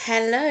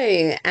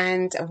Hello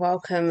and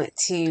welcome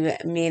to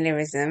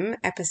Mealerism,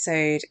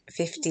 episode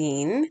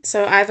 15.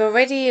 So I've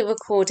already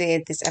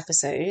recorded this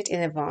episode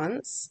in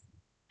advance.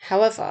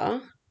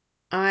 However,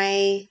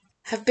 I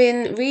have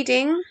been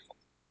reading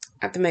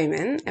at the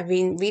moment. I've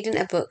been reading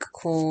a book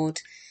called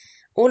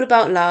All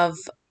About Love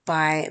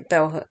by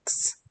Bell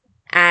Hooks.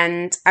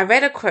 And I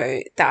read a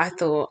quote that I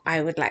thought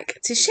I would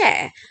like to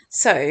share.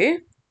 So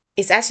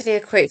it's actually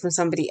a quote from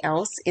somebody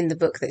else in the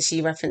book that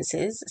she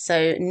references.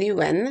 So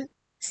Nguyen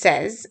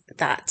says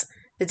that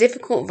the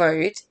difficult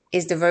road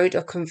is the road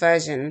of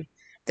conversion,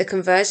 the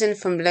conversion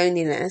from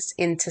loneliness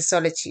into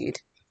solitude.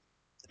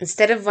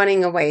 Instead of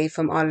running away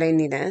from our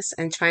loneliness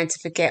and trying to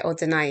forget or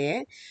deny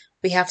it,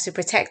 we have to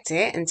protect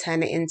it and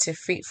turn it into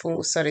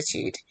fruitful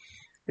solitude.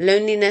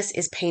 Loneliness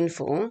is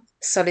painful,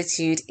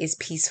 solitude is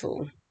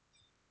peaceful.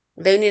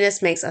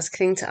 Loneliness makes us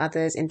cling to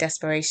others in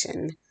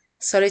desperation.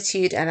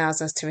 Solitude allows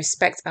us to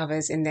respect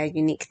others in their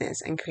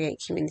uniqueness and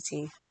create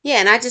community. Yeah,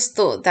 and I just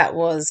thought that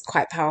was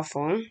quite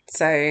powerful.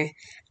 So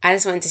I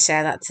just wanted to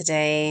share that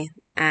today.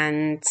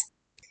 And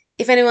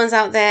if anyone's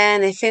out there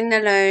and they're feeling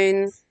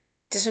alone,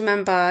 just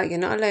remember you're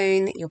not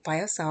alone, you're by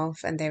yourself,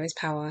 and there is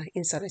power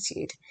in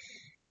solitude.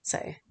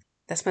 So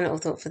that's my little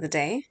thought for the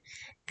day.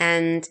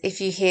 And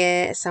if you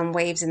hear some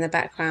waves in the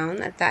background,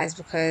 that is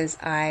because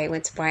I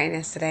went to Brighton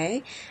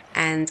yesterday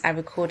and I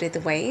recorded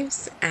the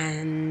waves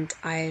and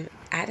I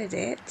added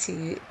it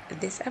to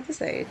this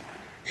episode.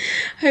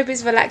 Hope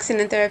it's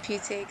relaxing and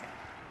therapeutic.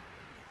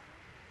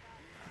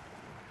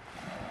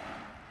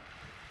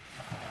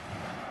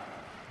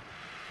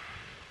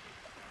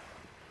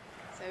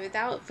 So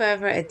without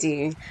further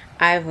ado,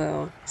 I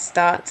will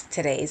start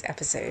today's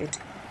episode.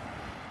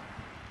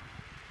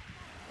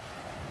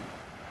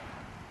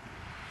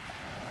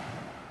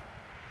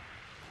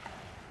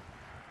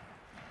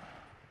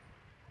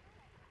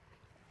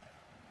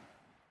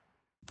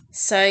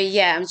 So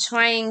yeah, I'm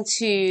trying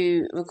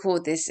to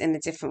record this in a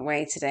different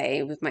way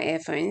today with my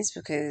earphones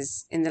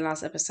because in the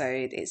last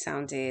episode it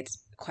sounded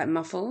quite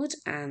muffled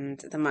and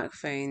the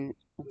microphone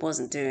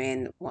wasn't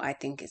doing what I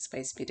think it's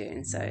supposed to be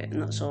doing. So I'm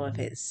not sure if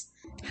it's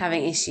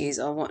having issues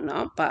or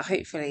whatnot, but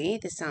hopefully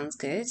this sounds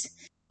good.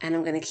 And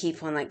I'm gonna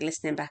keep on like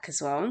listening back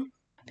as well.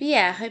 But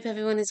yeah, I hope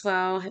everyone is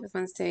well. Hope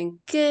everyone's doing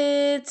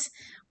good.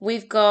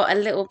 We've got a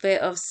little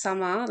bit of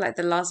summer, like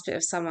the last bit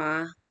of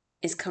summer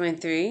is coming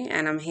through,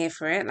 and I'm here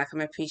for it. Like,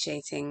 I'm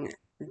appreciating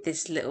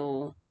this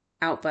little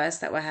outburst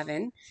that we're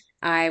having.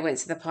 I went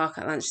to the park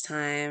at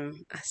lunchtime.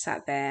 I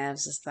sat there. I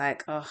was just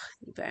like, oh,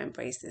 you better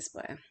embrace this,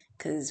 boy.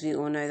 Because we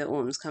all know that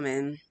autumn's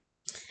coming.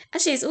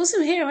 Actually, it's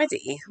autumn here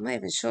already. I'm not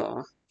even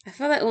sure. I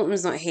feel like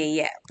autumn's not here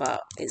yet,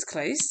 but it's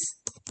close.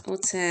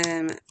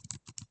 Autumn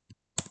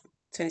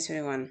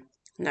 2021.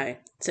 No.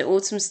 So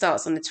autumn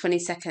starts on the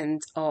 22nd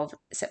of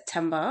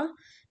September.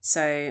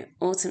 So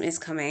autumn is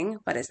coming,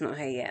 but it's not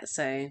here yet.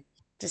 So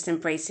just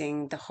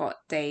embracing the hot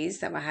days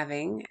that we're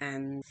having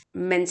and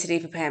mentally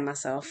preparing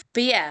myself.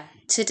 But yeah,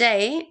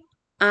 today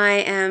I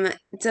am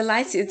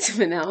delighted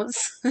to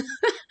announce that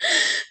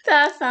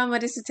I found my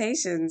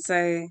dissertation.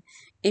 So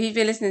if you've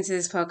been listening to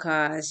this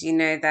podcast, you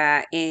know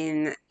that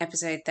in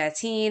episode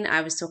 13,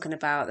 I was talking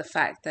about the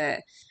fact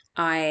that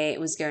I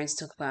was going to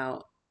talk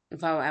about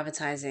viral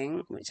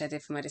advertising, which I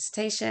did for my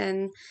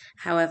dissertation.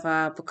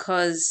 However,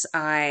 because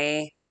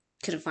I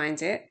couldn't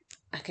find it,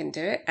 I couldn't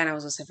do it, and I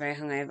was also very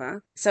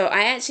hungover. So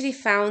I actually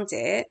found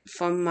it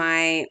from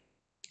my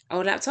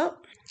old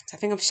laptop. So I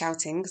think I'm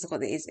shouting because I've got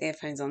these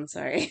earphones on,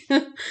 sorry.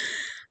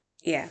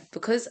 Yeah,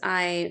 because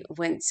I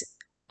went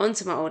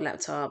onto my old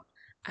laptop,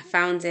 I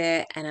found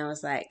it and I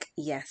was like,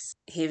 yes,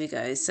 here we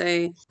go.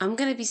 So I'm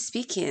going to be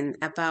speaking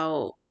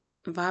about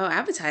viral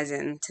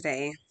advertising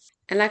today.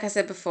 And like I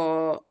said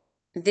before,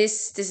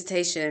 this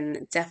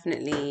dissertation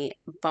definitely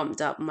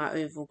bumped up my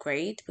overall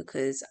grade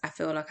because I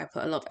feel like I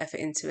put a lot of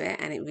effort into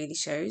it and it really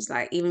shows.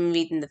 Like, even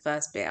reading the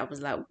first bit, I was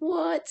like,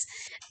 what?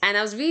 And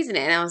I was reading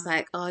it and I was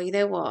like, oh, you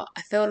know what?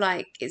 I feel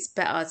like it's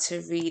better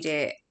to read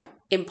it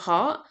in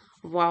part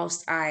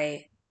whilst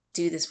I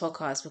do this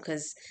podcast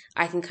because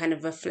I can kind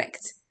of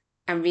reflect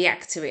and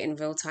react to it in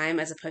real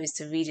time as opposed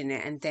to reading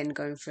it and then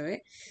going through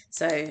it.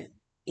 So,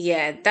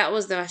 yeah, that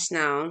was the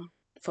rationale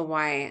for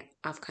why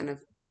I've kind of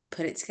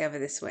put it together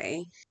this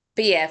way.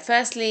 But yeah,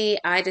 firstly,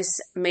 I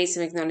just made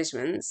some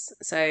acknowledgements.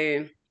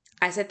 So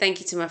I said thank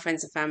you to my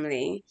friends and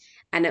family,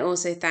 and I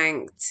also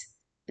thanked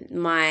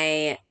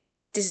my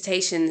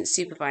dissertation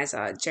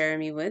supervisor,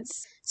 Jeremy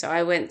Woods. So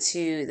I went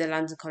to the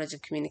London College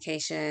of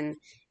Communication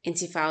in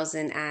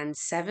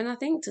 2007, I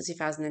think, to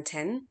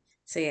 2010.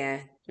 So yeah,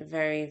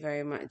 very,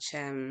 very much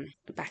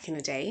back in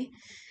the day.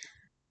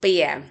 But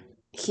yeah,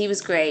 he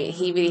was great.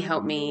 He really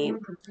helped me.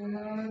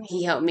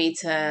 He helped me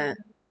to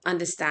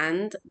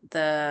understand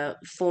the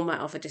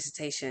format of a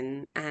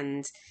dissertation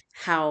and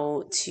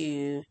how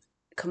to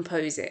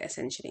compose it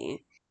essentially.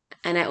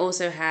 And I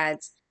also had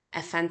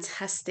a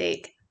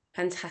fantastic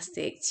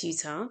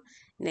tutor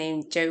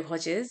named Jo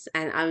Hodges.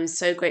 And I'm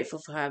so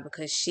grateful for her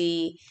because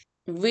she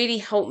really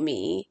helped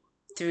me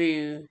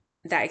through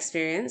that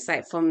experience,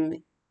 like from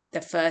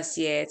the first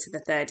year to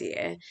the third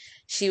year.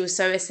 She was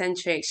so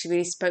eccentric. She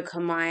really spoke her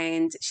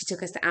mind. She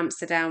took us to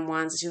Amsterdam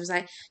once. She was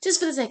like, just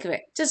for the sake of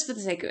it, just for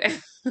the sake of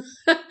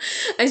it.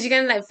 And she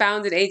kind of like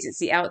found an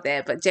agency out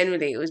there, but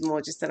generally it was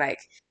more just to like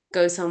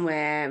go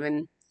somewhere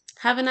and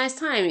have a nice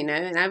time, you know,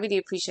 and I really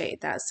appreciated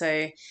that.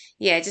 So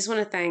yeah, I just want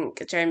to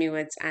thank Jeremy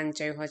Woods and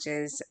Joe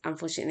Hodges.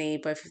 Unfortunately,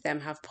 both of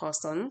them have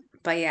passed on.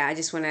 But yeah, I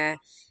just want to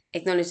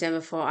acknowledge them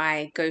before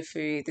I go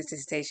through this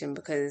dissertation,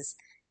 because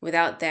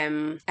without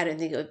them, I don't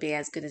think it would be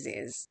as good as it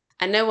is.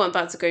 I know what I'm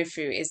about to go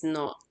through is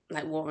not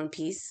like War and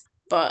Peace,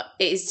 but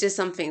it is just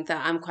something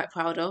that I'm quite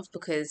proud of,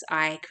 because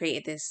I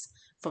created this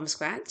from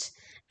scratch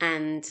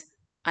and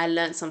I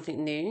learned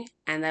something new.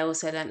 And I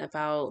also learned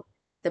about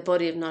the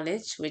body of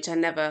knowledge, which I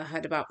never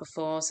heard about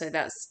before. So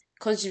that's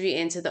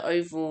contributing to the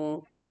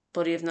overall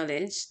body of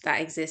knowledge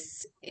that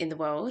exists in the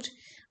world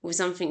with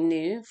something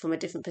new from a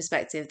different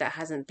perspective that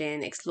hasn't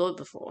been explored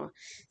before.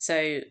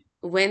 So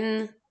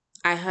when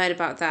I heard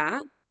about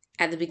that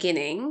at the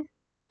beginning,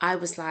 I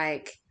was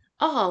like,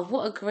 oh,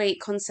 what a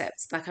great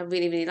concept. Like, I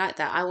really, really like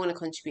that. I want to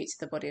contribute to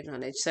the body of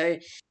knowledge. So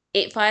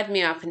it fired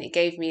me up and it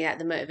gave me like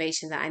the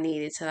motivation that I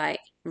needed to like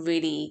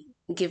really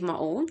give my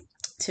all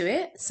to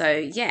it. So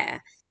yeah,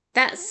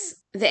 that's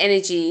the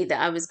energy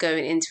that I was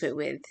going into it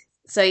with.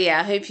 So yeah,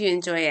 I hope you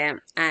enjoy it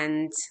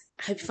and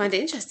I hope you find it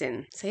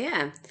interesting. So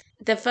yeah,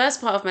 the first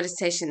part of my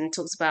dissertation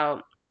talks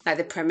about like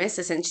the premise,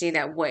 essentially,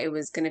 that what it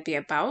was going to be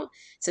about.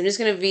 So I'm just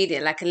going to read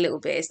it like a little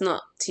bit. It's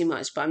not too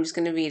much, but I'm just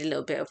going to read a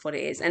little bit of what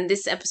it is. And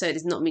this episode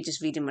is not me just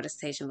reading my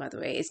dissertation, by the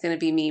way. It's going to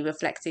be me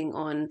reflecting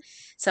on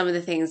some of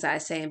the things that I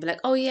say and be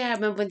like, oh yeah, I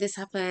remember when this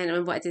happened. I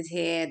remember what I did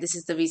here. This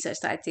is the research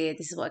that I did.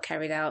 This is what I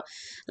carried out.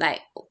 Like,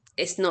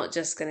 it's not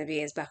just going to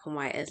be as black and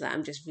white as like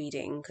I'm just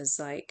reading, because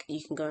like you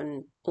can go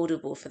on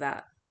Audible for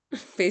that,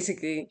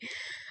 basically.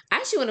 I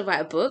actually want to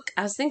write a book.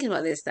 I was thinking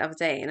about this the other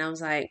day and I was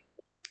like,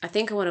 I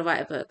think I want to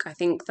write a book. I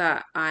think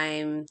that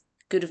I'm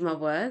good with my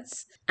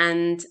words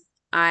and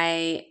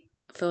I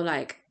feel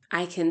like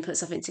I can put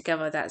something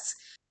together that's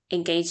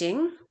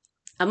engaging.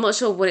 I'm not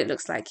sure what it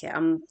looks like yet.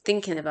 I'm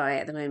thinking about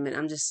it at the moment.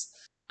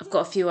 I've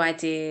got a few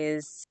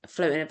ideas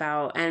floating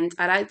about and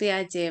I like the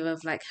idea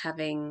of like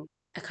having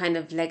a kind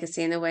of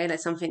legacy in a way, like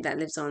something that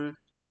lives on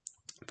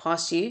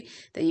past you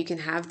that you can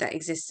have that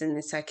exists and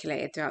is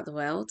circulated throughout the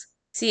world.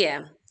 So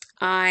yeah,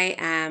 I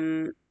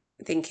am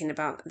thinking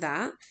about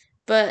that.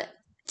 But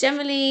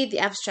generally, the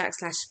abstract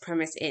slash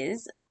premise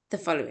is the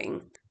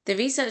following. The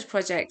research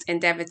project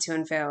endeavoured to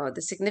unveil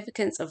the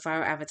significance of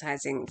viral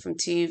advertising from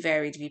two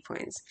varied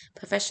viewpoints,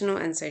 professional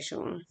and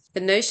social.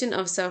 The notion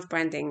of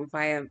self-branding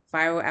via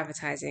viral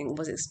advertising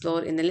was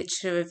explored in the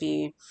literature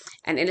review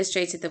and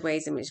illustrated the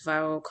ways in which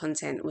viral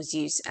content was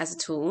used as a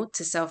tool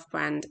to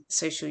self-brand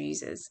social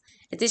users.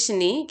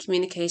 Additionally,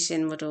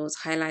 communication models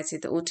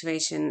highlighted the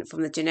alteration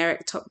from the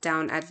generic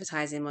top-down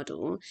advertising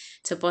model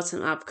to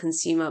bottom-up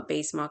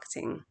consumer-based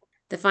marketing.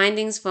 The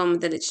findings from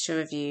the literature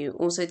review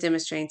also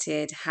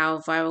demonstrated how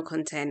viral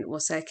content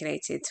was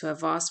circulated to a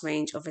vast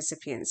range of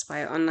recipients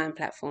via online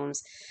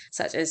platforms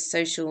such as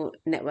social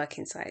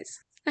networking sites.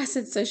 I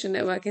said social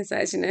networking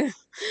sites, you know.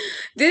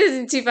 This is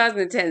in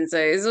 2010, so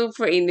it's all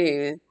pretty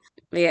new.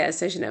 But yeah,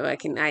 social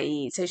networking,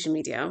 i.e., social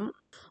media.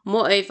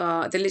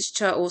 Moreover, the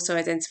literature also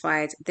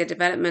identified the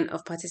development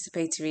of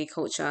participatory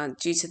culture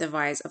due to the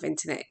rise of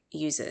internet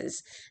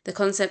users. The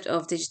concept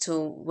of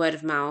digital word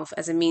of mouth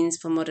as a means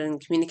for modern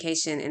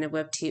communication in a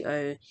Web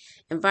 2.0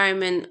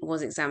 environment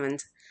was examined.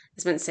 I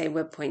was meant to say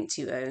Web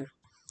 0.20.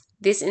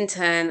 This in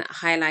turn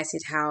highlighted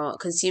how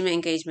consumer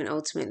engagement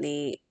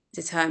ultimately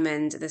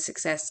determined the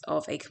success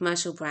of a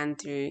commercial brand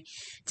through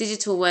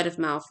digital word of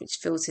mouth, which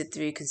filtered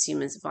through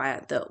consumers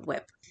via the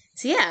web.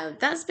 So yeah,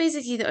 that's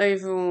basically the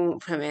overall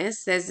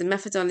premise. There's the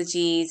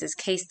methodologies, there's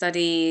case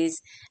studies,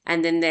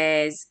 and then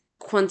there's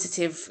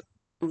quantitative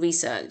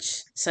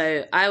research.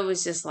 So I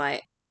was just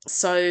like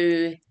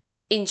so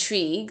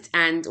intrigued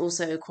and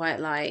also quite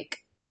like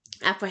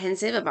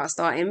apprehensive about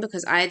starting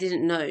because I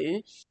didn't know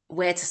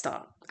where to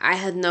start. I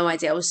had no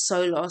idea. I was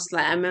so lost.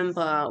 Like I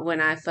remember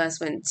when I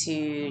first went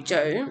to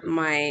Jo,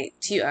 my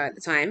tutor at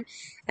the time,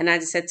 and I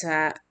just said to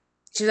her,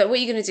 she was like, "What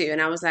are you gonna do?"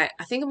 And I was like,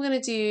 "I think I'm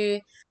gonna do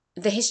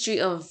the history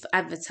of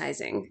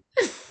advertising."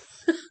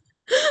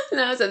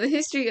 And I was like, the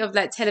history of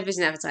like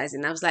television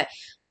advertising. I was like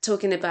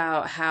talking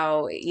about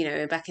how, you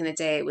know, back in the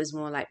day it was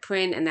more like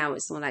print and now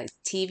it's more like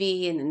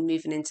TV and then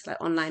moving into like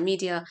online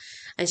media.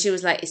 And she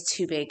was like, it's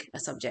too big a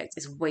subject.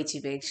 It's way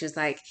too big. She was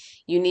like,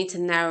 you need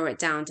to narrow it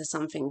down to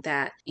something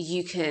that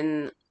you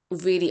can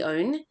really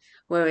own.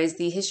 Whereas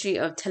the history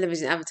of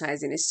television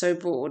advertising is so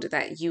broad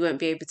that you won't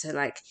be able to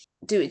like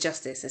do it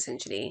justice,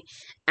 essentially.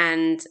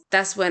 And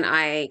that's when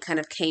I kind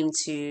of came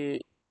to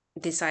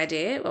this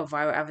idea of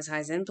viral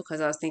advertising because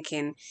I was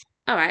thinking,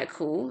 all right,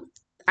 cool.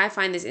 I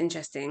find this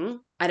interesting.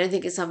 I don't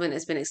think it's something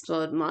that's been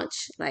explored much,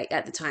 like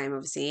at the time,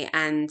 obviously.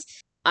 And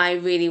I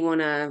really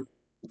want to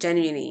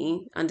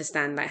genuinely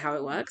understand like how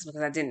it works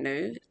because I didn't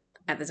know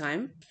at the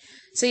time.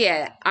 So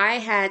yeah, I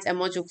had a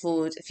module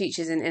called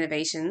Futures and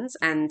Innovations,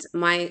 and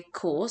my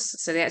course,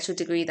 so the actual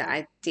degree that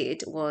I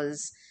did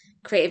was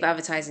creative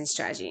advertising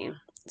strategy.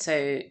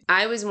 So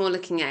I was more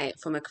looking at it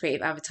from a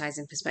creative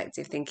advertising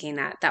perspective, thinking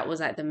that that was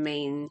like the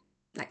main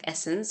like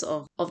essence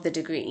of the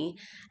degree.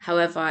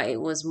 However, it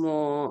was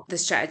more the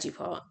strategy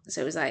part.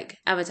 So it was like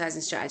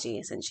advertising strategy,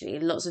 essentially.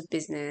 Lots of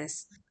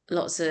business,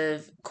 lots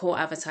of core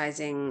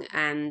advertising,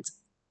 and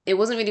it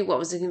wasn't really what I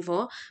was looking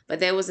for, but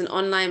there was an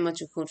online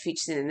module called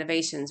Futures and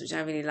Innovations, which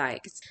I really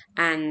liked.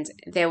 And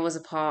there was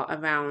a part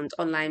around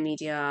online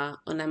media,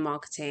 online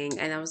marketing.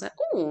 And I was like,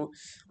 oh,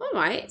 all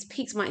right, it's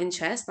piqued my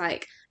interest.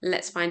 Like,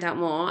 let's find out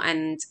more.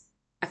 And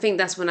I think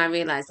that's when I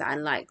realized that I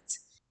liked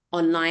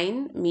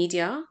online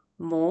media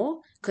more,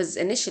 because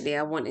initially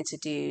I wanted to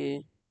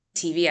do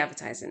TV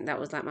advertising. That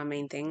was like my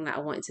main thing. Like, I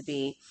wanted to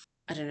be,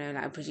 I don't know,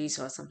 like a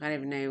producer or something. I don't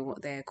even know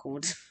what they're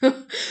called.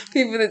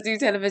 People that do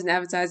television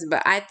advertising.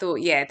 But I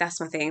thought, yeah,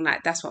 that's my thing.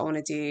 Like, that's what I want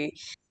to do.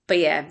 But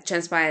yeah,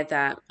 transpired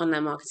that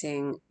online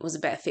marketing was a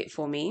better fit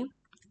for me.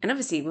 And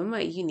obviously, when we're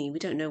at uni, we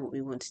don't know what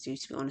we want to do,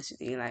 to be honest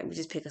with you. Like, we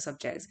just pick a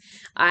subject.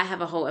 I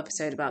have a whole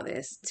episode about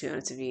this, to be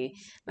honest with you.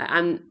 Like,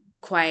 I'm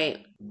quite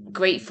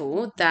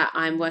grateful that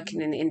I'm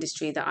working in the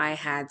industry that I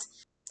had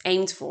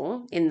aimed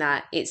for, in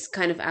that it's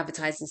kind of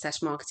advertising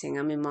slash marketing.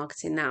 I'm in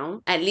marketing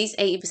now. At least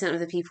 80% of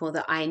the people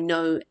that I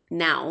know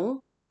now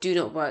do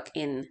not work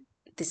in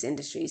this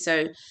industry.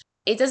 So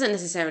it doesn't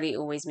necessarily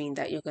always mean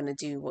that you're going to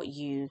do what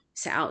you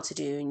set out to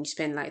do and you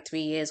spend like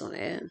 3 years on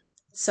it.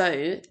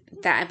 So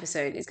that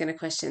episode is going to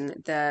question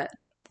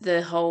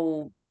the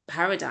whole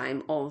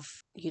paradigm of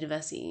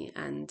university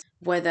and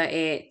whether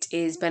it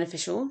is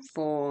beneficial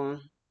for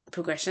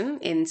progression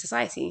in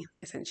society,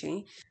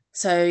 essentially.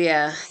 So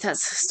yeah,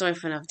 that's a story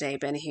for another day.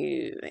 But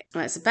anywho,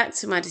 right. So back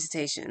to my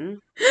dissertation.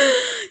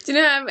 Do you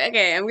know?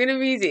 I'm gonna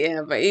read it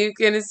here, but you're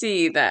gonna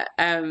see that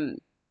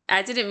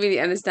I didn't really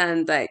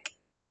understand like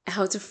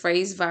how to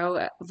phrase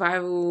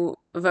virality,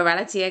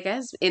 I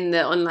guess, in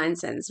the online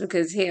sense,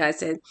 because here I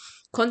said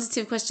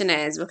quantitative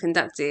questionnaires were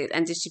conducted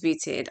and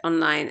distributed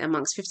online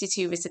amongst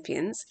 52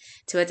 recipients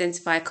to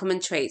identify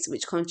common traits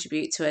which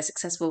contribute to a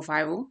successful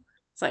viral.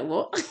 It's like,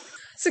 what?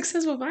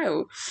 Successful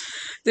viral.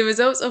 The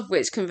results of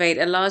which conveyed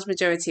a large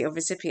majority of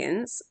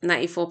recipients,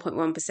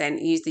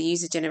 94.1%, used the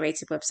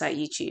user-generated website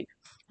YouTube.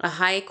 A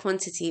high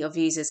quantity of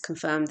users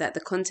confirmed that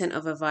the content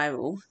of a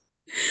viral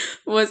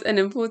was an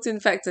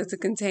important factor to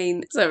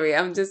contain. Sorry,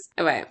 I'm just.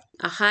 All right.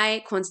 A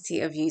high quantity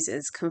of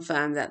users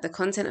confirmed that the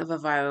content of a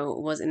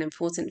viral was an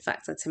important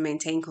factor to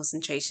maintain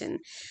concentration,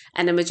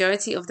 and the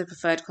majority of the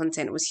preferred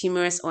content was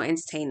humorous or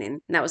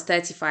entertaining. And that was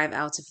 35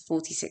 out of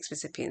 46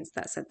 recipients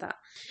that said that.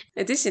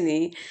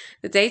 Additionally,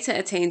 the data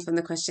attained from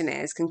the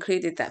questionnaires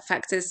concluded that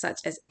factors such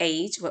as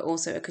age were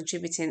also a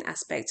contributing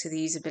aspect to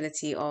the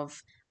usability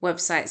of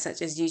websites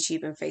such as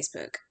YouTube and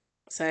Facebook.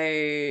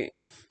 So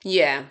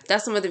yeah,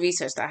 that's some of the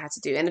research that I had to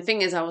do. And the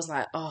thing is, I was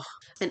like, oh,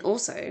 and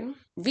also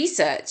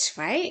research,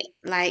 right?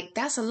 Like,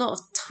 that's a lot of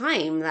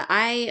time that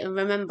I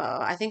remember.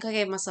 I think I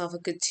gave myself a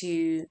good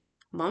 2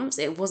 months.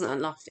 It wasn't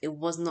enough. It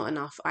was not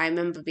enough. I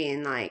remember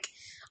being like,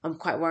 I'm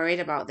quite worried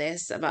about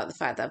this, about the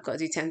fact that I've got to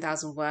do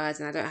 10,000 words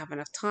and I don't have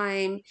enough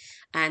time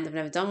and I've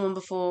never done one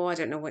before. I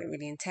don't know what it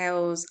really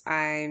entails.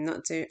 I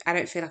don't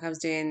feel like I was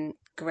doing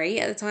great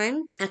at the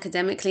time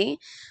academically.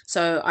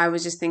 So I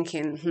was just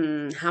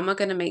thinking, how am I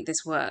going to make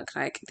this work?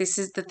 Like, this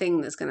is the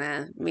thing that's going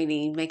to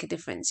really make a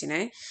difference, you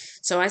know?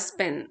 So I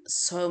spent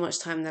so much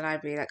time in the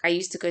library. Like, I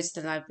used to go to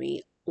the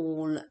library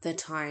all the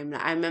time.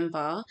 Like, I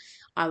remember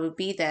I would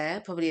be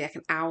there probably like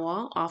an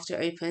hour after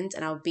it opened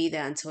and I would be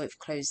there until it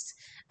closed.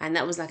 And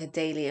that was like a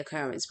daily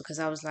occurrence, because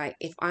I was like,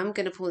 if I'm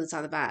going to pull this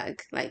out of the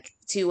bag, like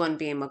 2-1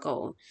 being my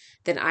goal,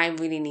 then I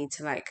really need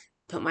to like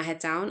put my head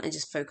down and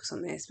just focus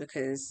on this,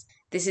 because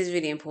this is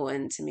really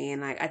important to me.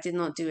 And like, I did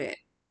not do it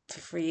for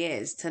 3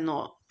 years to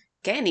not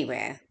get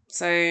anywhere.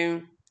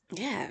 So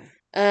yeah.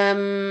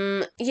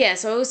 So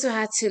I also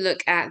had to look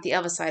at the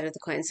other side of the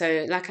coin.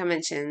 So like I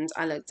mentioned,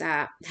 I looked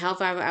at how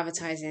viral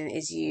advertising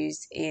is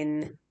used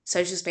in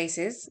social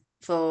spaces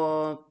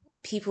for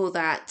people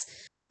that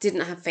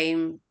didn't have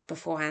fame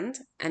beforehand.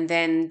 And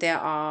then there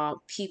are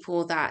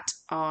people that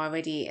are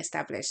already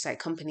established, like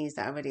companies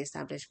that are already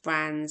established,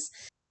 brands,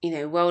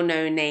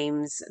 well-known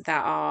names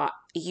that are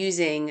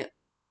using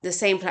the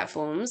same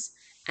platforms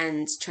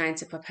and trying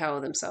to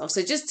propel themselves.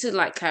 So just to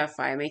like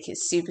clarify, make it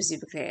super,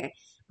 super clear,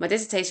 my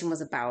dissertation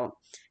was about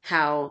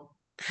how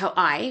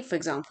I, for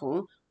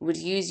example, would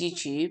use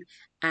YouTube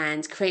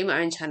and create my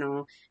own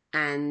channel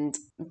and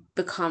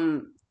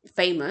become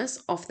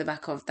famous off the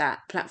back of that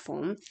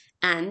platform,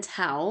 and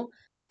how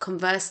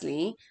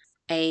conversely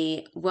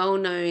a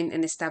well-known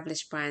and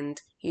established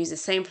brand use the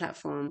same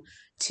platform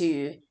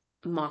to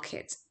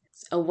market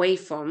away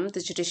from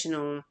the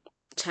traditional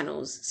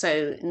channels.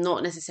 So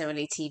not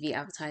necessarily TV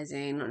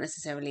advertising, not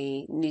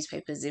necessarily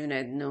newspapers, even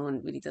though no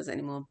one really does it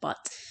anymore, but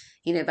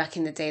back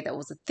in the day that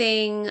was a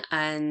thing.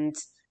 And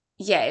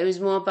yeah, it was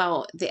more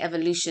about the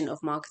evolution of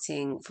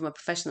marketing from a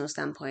professional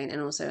standpoint,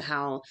 and also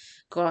how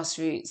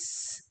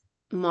grassroots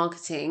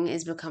marketing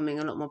is becoming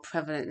a lot more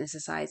prevalent in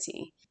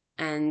society,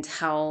 and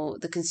how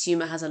the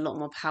consumer has a lot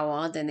more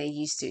power than they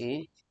used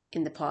to.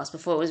 in the past.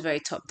 Before it was very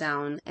top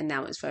down, and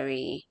now it's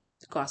very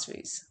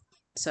grassroots.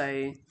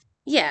 So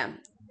yeah,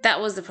 that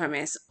was the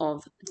premise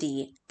of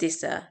the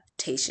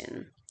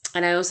dissertation.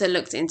 And I also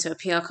looked into a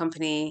PR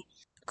company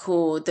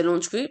called The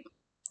Launch Group,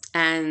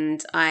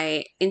 and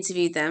I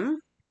interviewed them.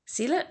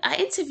 See, look, I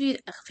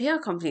interviewed a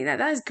PR company. That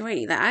is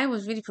great. That I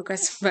was really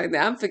progressive back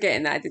then. I'm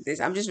forgetting that I did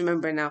this. I'm just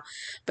remembering now.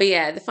 But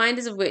yeah, the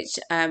finders of which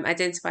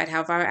identified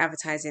how viral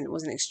advertising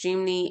was an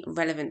extremely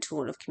relevant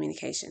tool of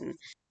communication.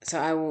 So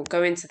I will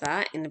go into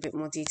that in a bit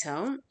more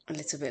detail a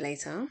little bit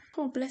later.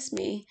 Oh, bless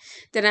me.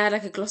 Then I had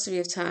like a glossary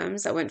of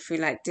terms that went through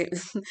like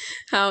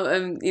how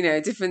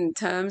different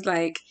terms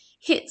like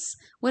hits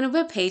when a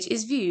web page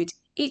is viewed.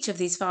 Each of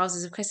these files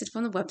is requested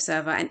from the web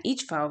server, and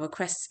each file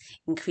requests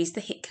increase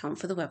the hit count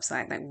for the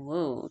website. Like,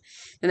 whoa.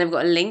 Then they've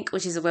got a link,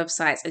 which is a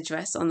website's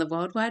address on the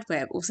World Wide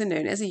Web, also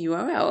known as a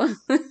URL.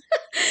 But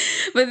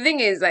the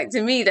thing is, like,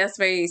 to me, that's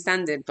very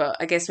standard. But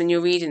I guess when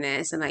you're reading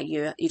this and like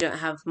you don't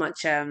have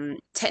much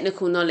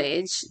technical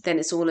knowledge, then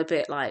it's all a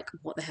bit like,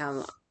 what the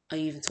hell are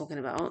you even talking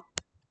about?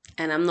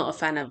 And I'm not a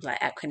fan of like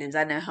acronyms.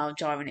 I know how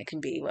jarring it can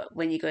be. But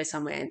when you go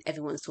somewhere and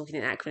everyone's talking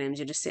in acronyms,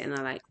 you're just sitting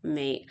there like,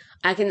 mate,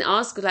 I can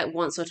ask like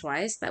once or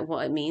twice like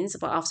what it means,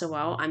 but after a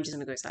while, I'm just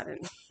gonna go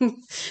silent.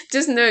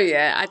 Just know,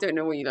 yeah, I don't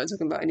know what you're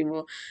talking about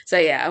anymore. So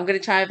yeah, I'm gonna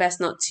try my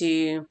best not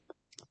to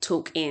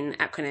talk in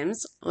acronyms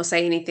or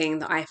say anything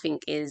that I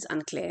think is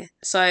unclear.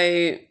 So,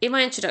 in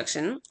my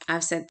introduction,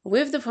 I've said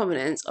with the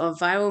prominence of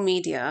viral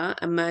media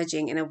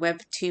emerging in a Web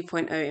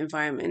 2.0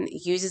 environment,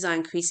 users are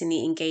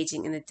increasingly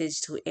engaging in the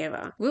digital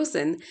era.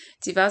 Wilson,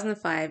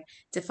 2005,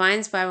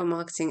 defines viral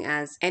marketing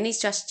as any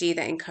strategy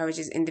that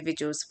encourages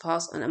individuals to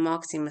pass on a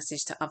marketing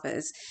message to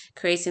others,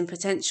 creating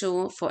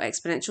potential for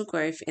exponential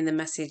growth in the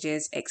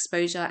message's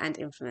exposure and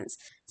influence.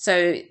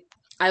 So,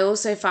 I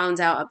also found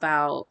out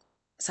about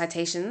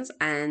citations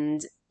and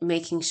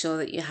making sure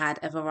that you had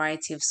a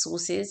variety of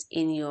sources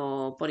in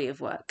your body of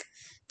work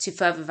to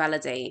further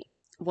validate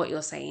what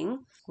you're saying,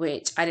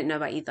 which I didn't know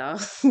about either,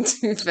 to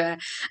be fair.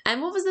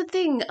 And what was the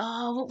thing?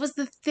 Oh, what was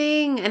the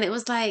thing? And it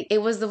was like,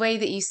 it was the way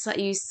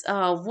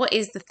that what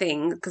is the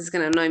thing? Because it's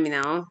going to annoy me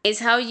now. It's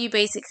how you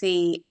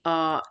basically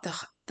are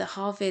the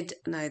Harvard,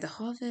 no,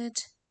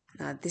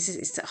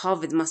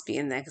 Harvard must be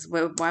in there because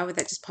why would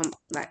that just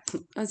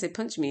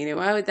punch me?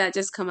 Why would that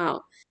just come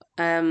out?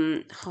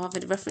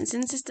 Harvard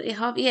referencing system.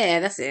 Yeah,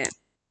 that's it.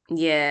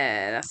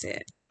 Yeah, that's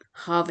it.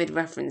 Harvard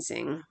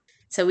referencing.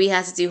 So we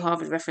had to do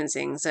Harvard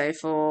referencing. So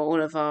for all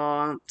of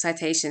our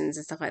citations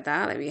and stuff like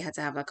that, like we had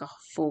to have like a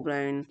full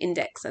blown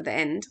index at the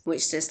end,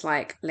 which just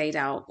like laid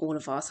out all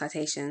of our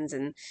citations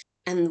and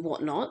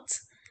whatnot.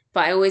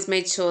 But I always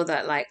made sure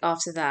that like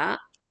after that,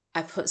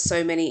 I put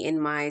so many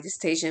in my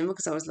dissertation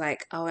because I was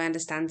like, oh, I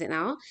understand it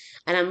now.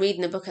 And I'm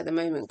reading a book at the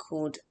moment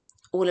called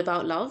All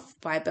About Love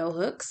by Bell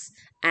Hooks,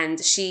 and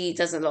she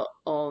does a lot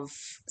of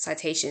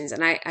citations,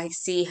 and I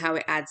see how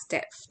it adds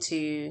depth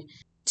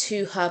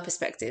to her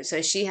perspective.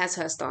 So she has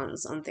her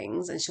stance on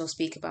things and she'll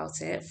speak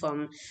about it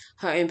from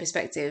her own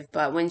perspective,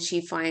 but when she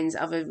finds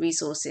other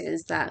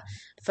resources that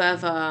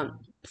further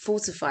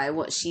fortify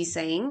what she's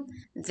saying,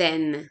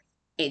 then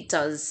it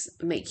does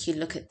make you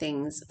look at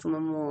things from a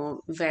more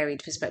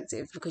varied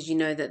perspective because you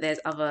know that there's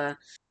other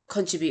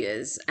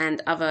contributors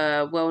and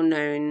other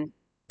well-known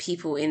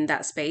people in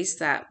that space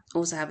that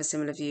also have a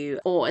similar view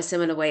or a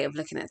similar way of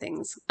looking at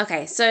things.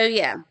 Okay, so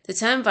yeah, the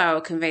term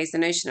viral conveys the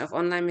notion of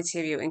online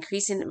material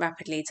increasing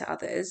rapidly to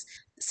others,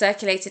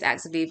 circulated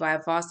actively by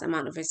a vast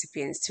amount of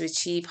recipients to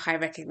achieve high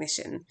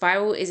recognition.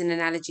 Viral is an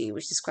analogy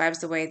which describes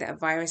the way that a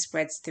virus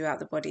spreads throughout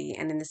the body,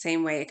 and in the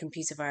same way a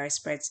computer virus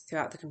spreads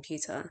throughout the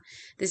computer.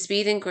 The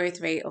speed and growth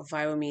rate of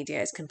viral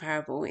media is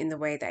comparable in the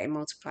way that it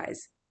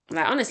multiplies.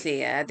 Like, honestly,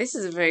 yeah, this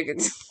is a very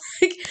good...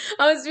 like,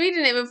 I was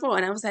reading it before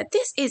and I was like,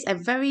 this is a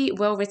very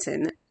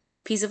well-written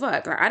piece of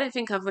work. Like, I don't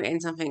think I've written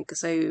something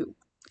so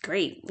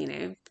great,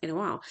 in a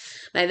while.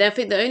 Like, I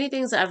think the only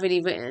things that I've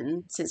really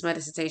written since my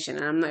dissertation,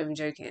 and I'm not even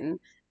joking,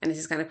 and this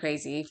is kind of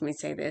crazy for me to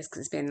say this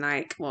because it's been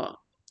like,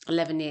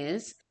 11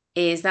 years,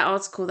 is that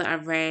article that I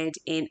read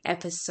in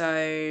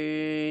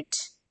episode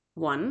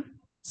 1.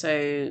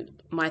 So,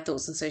 my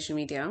thoughts on social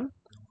media.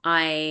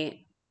 I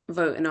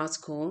wrote an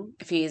article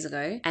a few years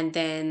ago, and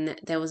then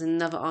there was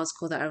another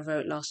article that I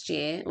wrote last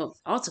year. It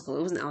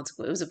wasn't an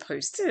article, it was a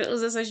post. It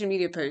was a social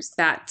media post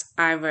that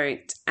I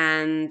wrote,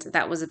 and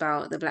that was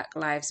about the Black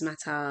Lives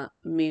Matter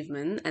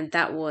movement, and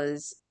that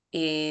was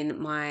in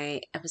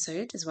my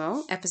episode as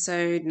well.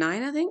 Episode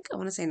 9, I think. I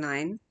want to say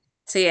 9.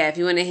 So yeah, if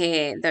you want to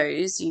hear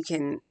those, you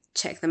can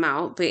check them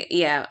out. But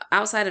yeah,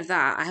 outside of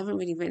that, I haven't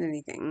really written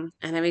anything,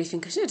 and I really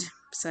think I should.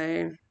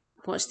 So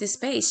watch this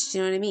space, do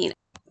you know what I mean?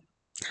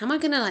 How am I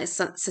going to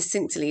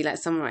succinctly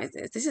summarize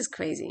this? This is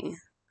crazy.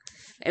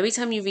 Every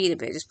time you read a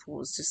bit, just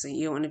pause, just so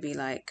you don't want to be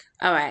like,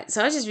 all right,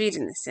 so I was just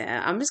reading this,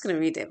 yeah. I'm just going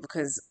to read it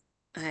because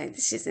this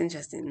is just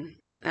interesting.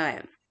 All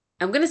right.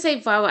 I'm going to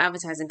say viral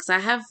advertising because I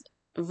have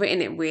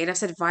written it weird. I've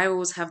said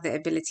virals have the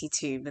ability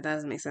to, but that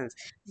doesn't make sense.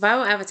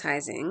 Viral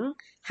advertising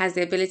has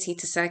the ability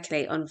to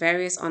circulate on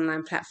various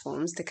online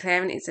platforms,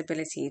 declaring its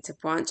ability to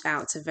branch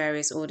out to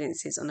various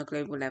audiences on a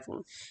global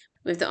level.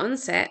 With the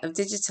onset of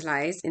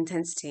digitalized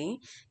intensity,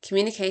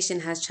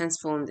 communication has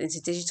transformed into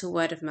digital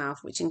word of mouth,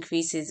 which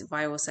increases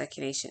viral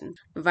circulation.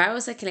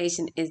 Viral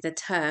circulation is the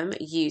term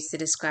used to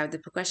describe the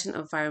progression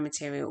of viral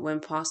material when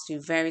passed through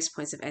various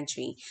points of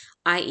entry,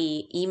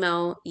 i.e.,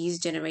 email,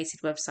 user-generated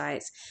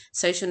websites,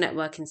 social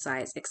networking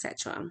sites,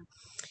 etc.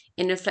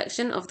 In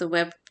reflection of the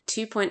Web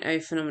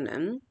 2.0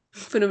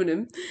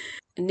 phenomenon,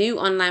 new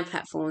online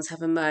platforms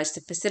have emerged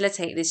to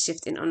facilitate this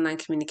shift in online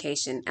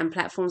communication, and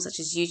platforms such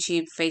as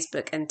YouTube,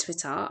 Facebook, and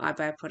Twitter are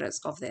byproducts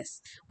of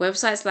this.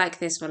 Websites like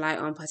this rely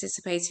on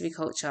participatory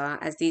culture,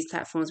 as these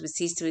platforms would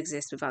cease to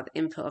exist without the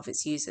input of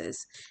its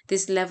users.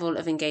 This level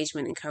of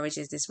engagement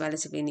encourages this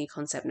relatively new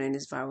concept known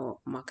as viral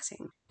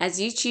marketing. As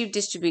YouTube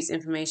distributes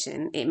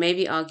information, it may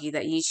be argued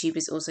that YouTube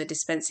is also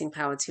dispensing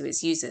power to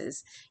its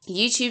users.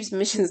 YouTube's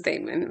mission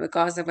statement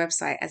regards the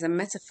website as a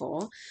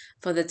metaphor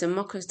for the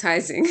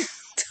democratizing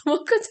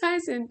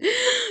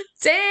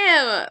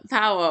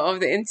power of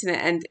the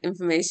internet and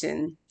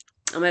information.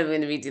 I'm never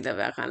going to redo that,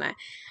 but I can't lie.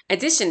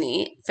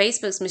 Additionally,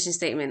 Facebook's mission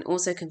statement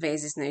also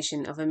conveys this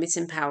notion of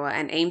omitting power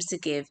and aims to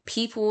give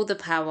people the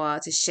power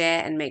to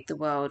share and make the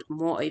world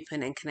more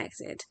open and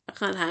connected. I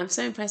can't lie, I'm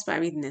so impressed by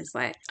reading this.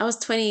 Like, I was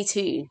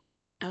 22.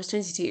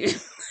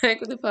 Like,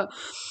 what the fuck?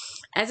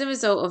 As a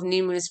result of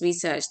numerous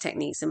research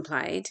techniques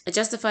implied, a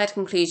justified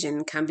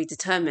conclusion can be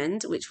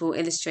determined, which will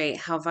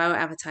illustrate how viral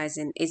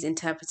advertising is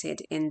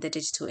interpreted in the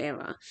digital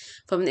era.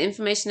 From the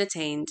information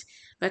attained,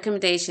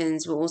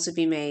 recommendations will also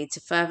be made to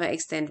further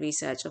extend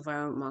research of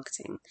viral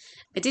marketing.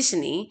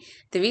 Additionally,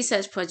 the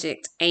research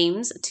project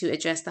aims to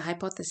address the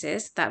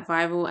hypothesis that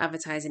viral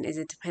advertising is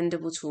a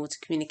dependable tool to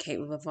communicate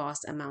with a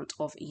vast amount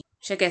of users,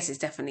 which I guess is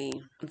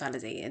definitely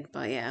validated,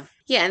 but yeah.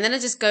 Yeah, and then I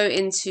just go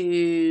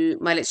into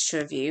my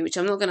literature review, which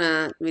I'm not going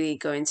to really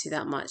go into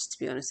that much, to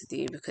be honest with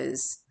you,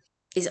 because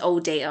it's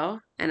old data,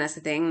 and that's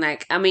the thing.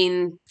 Like, I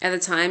mean, at the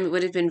time, it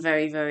would have been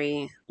very,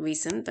 very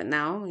recent, but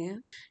now, yeah,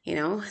 you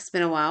know, it's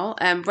been a while.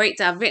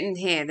 Breakdown, I've written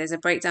here, there's a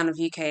breakdown of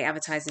UK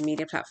advertising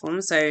media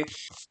platforms. So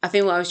I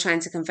think what I was trying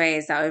to convey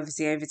is that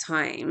obviously over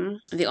time,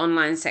 the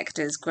online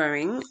sector is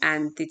growing,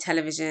 and the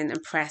television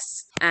and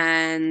press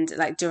and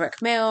like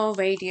direct mail,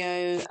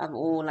 radio are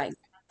all like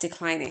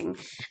declining.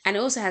 And it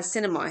also has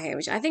cinema here,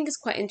 which I think is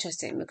quite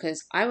interesting,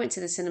 because I went to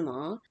the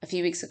cinema a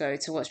few weeks ago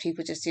to watch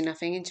People Just Do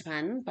Nothing in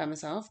Japan by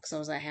myself, because I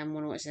was like, hey, I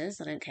want to watch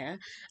this, I don't care.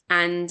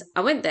 And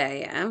I went there,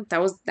 yeah. That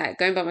was like,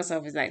 going by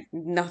myself is like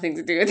nothing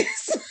to do with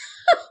this.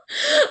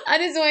 I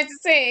just wanted to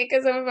say it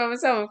because I went by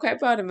myself. I'm quite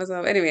proud of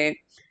myself. Anyway,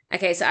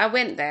 okay, so I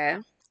went there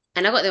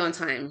and I got there on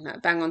time,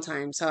 like bang on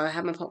time. So I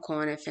had my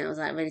popcorn and everything. I was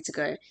like ready to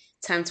go.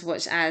 Time to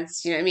watch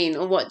ads, you know what I mean?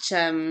 Or watch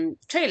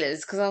trailers,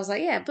 because I was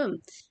like, yeah, boom.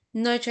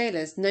 No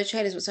trailers, no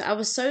trailers whatsoever. I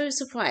was so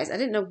surprised. I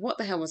didn't know what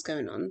the hell was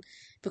going on,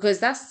 because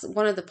that's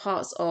one of the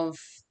parts of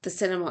the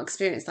cinema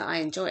experience that I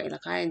enjoy.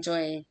 Like, I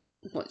enjoy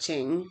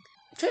watching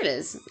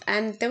trailers,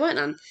 and there weren't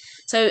none.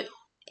 So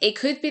it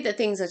could be that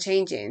things are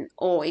changing,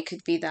 or it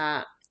could be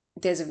that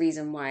there's a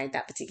reason why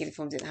that particular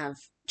film didn't have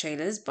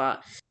trailers.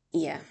 But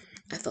yeah,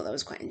 I thought that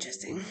was quite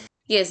interesting.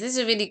 Yes, this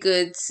is a really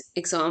good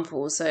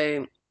example.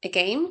 So a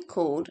game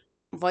called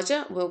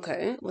Roger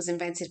Wilco was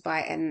invented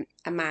by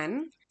a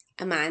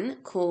man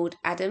called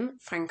Adam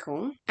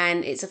Frankel,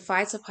 and it's a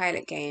fighter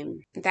pilot game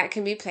that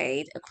can be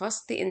played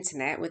across the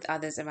internet with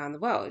others around the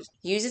world.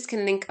 Users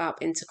can link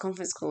up into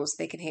conference calls so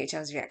they can hear each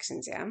other's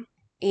reactions, yeah?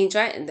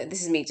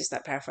 This is me just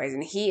like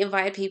paraphrasing. He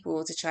invited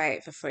people to try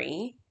it for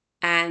free,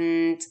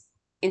 and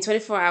in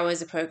 24 hours,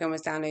 the program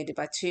was downloaded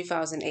by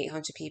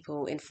 2,800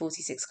 people in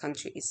 46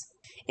 countries.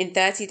 In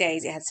 30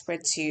 days, it had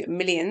spread to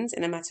millions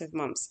in a matter of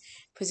months.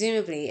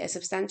 Presumably, a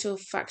substantial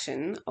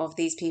fraction of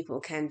these people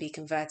can be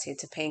converted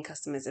to paying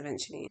customers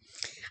eventually.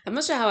 I'm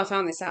not sure how I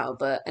found this out,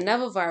 but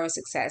another viral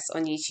success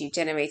on YouTube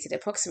generated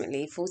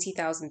approximately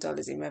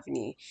 $40,000 in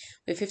revenue,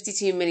 with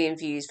 52 million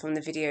views from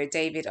the video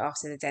David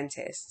After the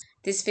Dentist.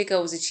 This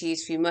figure was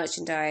achieved through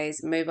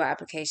merchandise, mobile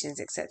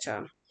applications,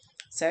 etc.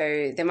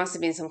 So there must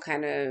have been some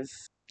kind of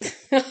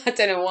I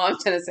don't know what I'm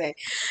trying to say.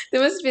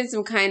 There must have been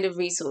some kind of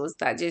resource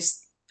that just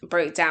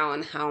broke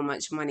down how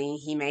much money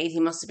he made.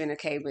 He must have been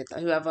okay with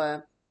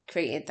whoever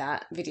created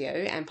that video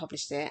and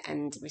published it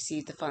and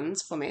received the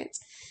funds from it.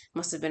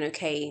 Must have been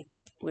okay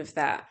with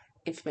that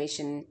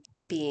information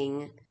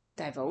being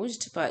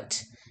divulged.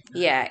 But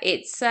yeah,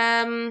 it's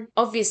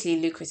obviously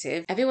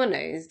lucrative. Everyone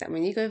knows that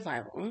when you go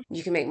viral,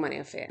 you can make money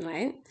off it,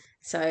 right?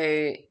 So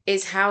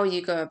it's how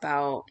you go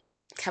about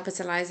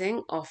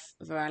capitalizing off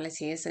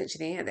virality,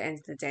 essentially, at the end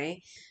of the day.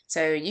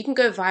 So you can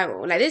go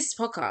viral, like this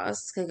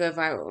podcast can go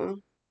viral,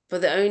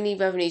 but the only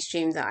revenue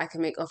stream that I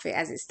can make off it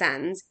as it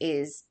stands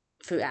is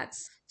through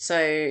ads.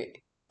 So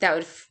that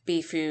would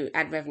be through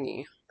ad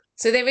revenue.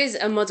 So there is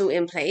a model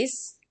in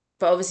place,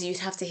 but obviously you'd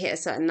have to hit a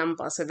certain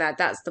number. So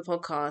that's the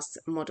podcast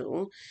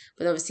model.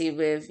 But obviously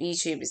with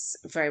YouTube, it's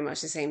very much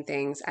the same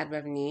things, ad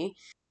revenue.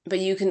 but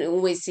you can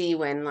always see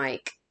when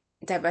like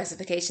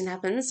diversification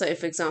happens. So, if,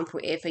 for example,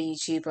 if a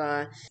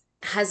YouTuber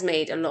has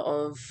made a lot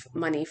of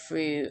money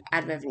through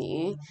ad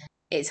revenue,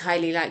 it's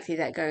highly likely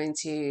that going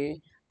to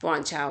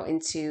branch out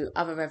into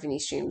other revenue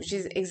streams, which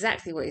is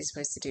exactly what you're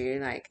supposed to do.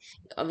 Like,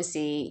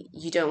 obviously,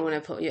 you don't want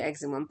to put your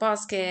eggs in one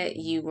basket.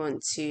 You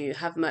want to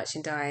have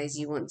merchandise.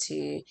 You want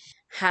to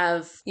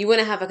have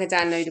like a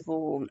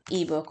downloadable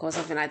ebook or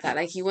something like that.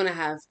 Like, you want to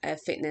have a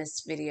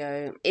fitness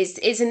video. It's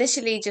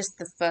initially just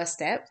the first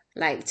step.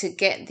 Like, to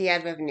get the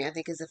ad revenue, I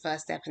think, is the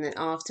first step, and then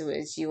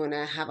afterwards you want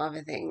to have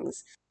other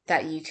things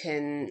that you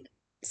can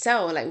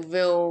sell, like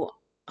real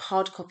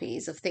hard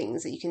copies of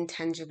things that you can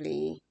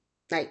tangibly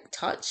like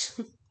touch.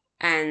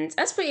 And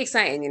that's pretty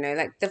exciting,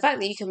 like the fact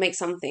that you can make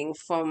something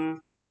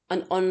from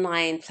an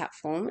online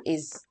platform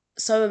is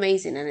so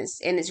amazing, and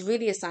it's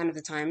really a sign of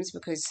the times,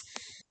 because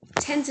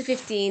 10 to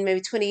 15, maybe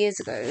 20 years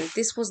ago,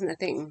 this wasn't a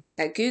thing.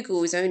 Like, Google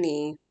was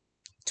only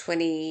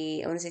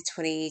 20, I want to say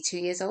 22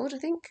 years old, I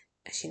think.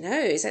 Actually,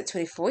 no, it's like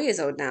 24 years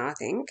old now, I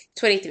think.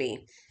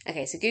 23.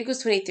 Okay, so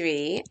Google's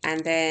 23,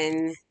 and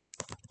then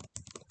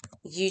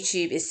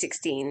YouTube is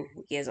 16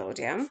 years old,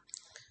 yeah?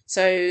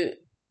 So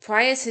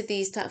prior to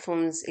these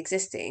platforms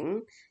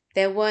existing,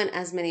 there weren't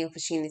as many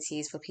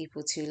opportunities for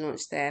people to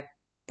launch their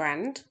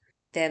brand,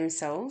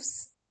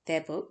 themselves,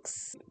 their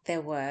books,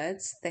 their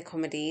words, their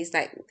comedies.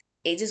 Like,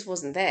 it just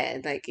wasn't there.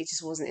 Like, it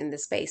just wasn't in the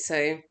space. So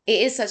it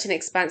is such an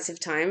expansive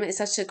time. It's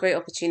such a great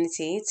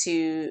opportunity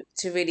to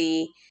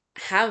really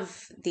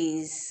have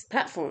these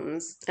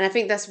platforms. And I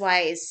think that's why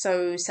it's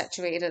so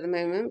saturated at the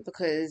moment,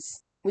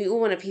 because we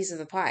all want a piece of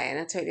the pie, and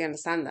I totally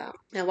understand that.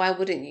 And why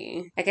wouldn't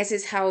you? I guess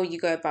it's how you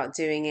go about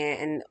doing it,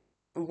 and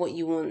what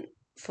you want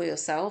for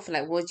yourself.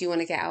 Like, what do you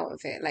want to get out of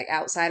it? Like,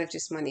 outside of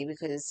just money,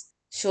 because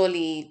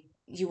surely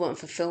you want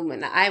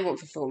fulfillment. Like, I want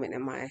fulfillment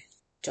in my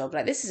job.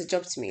 Like, this is a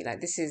job to me.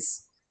 Like, this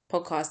is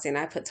podcasting.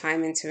 I put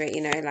time into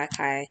it, like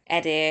I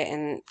edit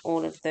and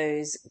all of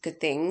those good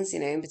things,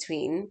 in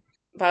between.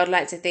 But I would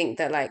like to think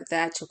that like the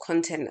actual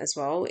content as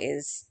well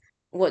is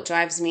what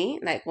drives me,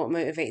 like what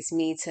motivates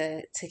me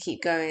to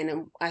keep going.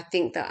 And I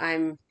think that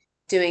I'm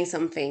doing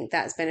something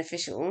that's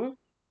beneficial,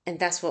 and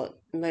that's what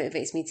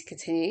motivates me to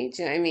continue.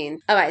 Do you know what I mean?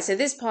 All right, so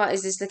this part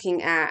is just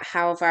looking at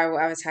how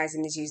viral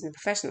advertising is used in a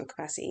professional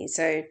capacity.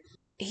 So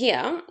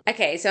here,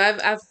 okay, so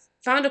I've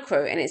found a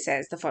quote, and it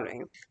says the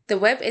following: "The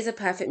web is a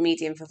perfect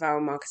medium for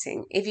viral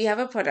marketing. If you have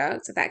a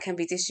product that can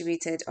be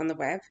distributed on the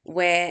web,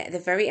 where the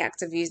very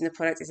act of using the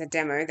product is a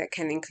demo that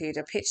can include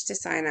a pitch to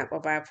sign up or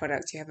buy a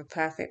product, you have a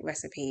perfect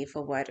recipe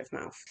for word of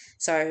mouth."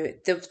 So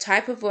the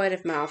type of word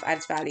of mouth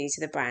adds value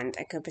to the brand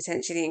and can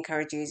potentially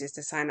encourage users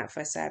to sign up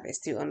for a service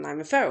through online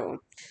referral.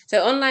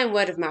 So online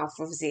word of mouth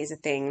obviously is a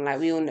thing. Like,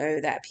 we all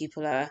know that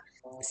people are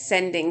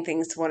sending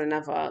things to one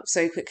another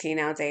so quickly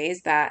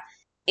nowadays that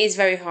it's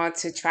very hard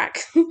to track.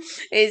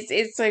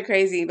 It's so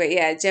crazy. But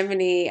yeah,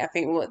 generally, I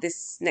think what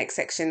this next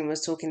section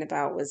was talking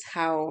about was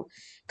how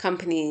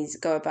companies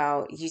go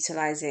about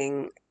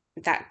utilizing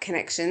that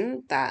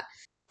connection that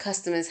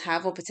customers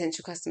have, or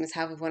potential customers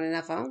have, with one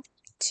another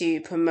to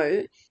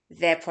promote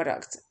their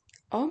product.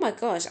 Oh my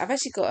gosh, I've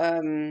actually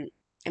got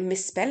a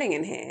misspelling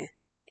in here.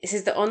 It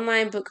says the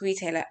online book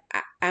retailer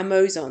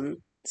Amazon.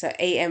 So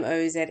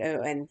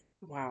Amozon.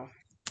 Wow.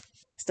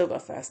 Still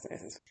got first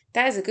notice.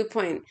 That is a good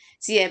point.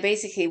 So yeah,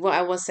 basically what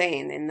I was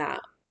saying in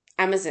that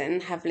Amazon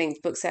have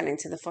linked book selling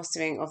to the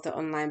fostering of the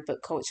online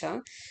book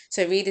culture.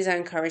 So readers are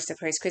encouraged to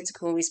post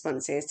critical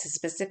responses to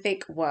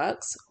specific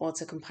works or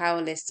to compile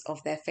lists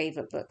of their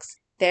favorite books.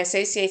 Their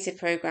associated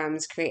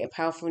programs create a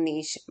powerful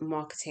niche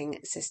marketing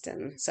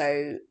system.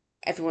 So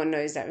everyone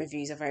knows that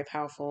reviews are very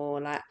powerful.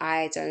 Like,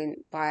 I don't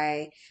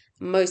buy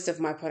most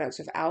of my products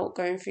without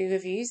going through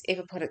reviews. If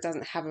a product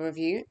doesn't have a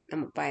review,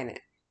 I'm not buying it.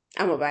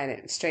 I'm not buying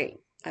it straight.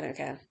 I don't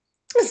care.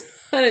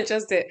 I don't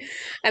trust it.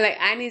 And like,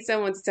 I need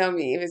someone to tell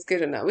me if it's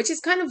good or not, which is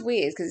kind of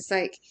weird, because it's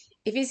like,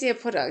 if you see a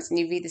product and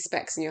you read the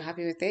specs and you're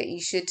happy with it,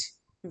 you should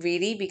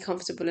really be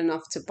comfortable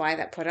enough to buy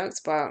that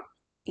product. But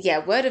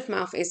yeah, word of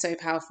mouth is so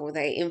powerful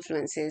that it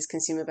influences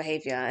consumer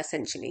behavior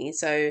essentially.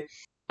 So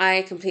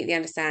I completely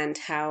understand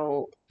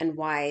how and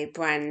why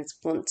brands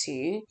want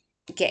to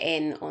get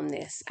in on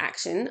this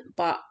action.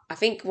 But I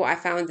think what I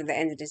found at the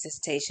end of this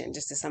dissertation,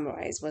 just to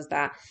summarize, was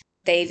that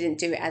they didn't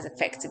do it as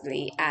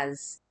effectively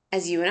as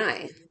you and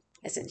I,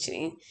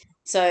 essentially.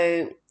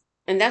 So,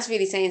 and that's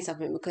really saying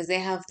something, because they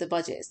have the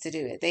budgets to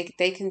do it.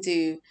 They can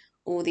do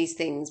all these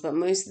things, but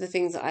most of the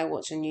things that I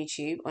watch on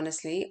YouTube,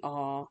 honestly,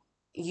 are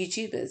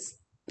YouTubers,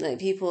 like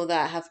people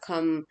that have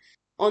come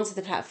onto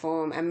the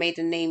platform and made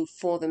a name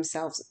for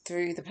themselves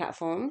through the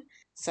platform.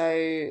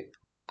 So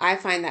I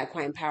find that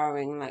quite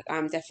empowering. Like,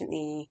 I'm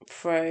definitely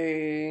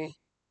pro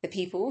the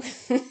people.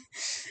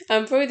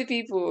 I'm pro the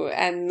people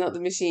and not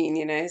the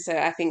machine, So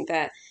I think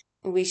that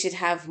we should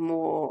have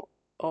more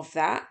of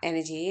that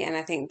energy, and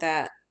I think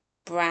that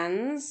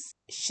brands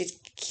should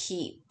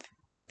keep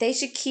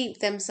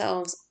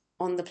themselves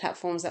on the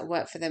platforms that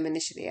work for them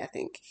initially, I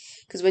think.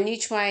 Because when you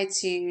try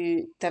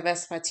to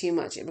diversify too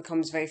much, it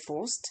becomes very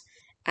forced,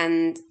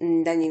 and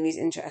then you lose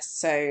interest.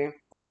 So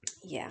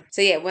Yeah.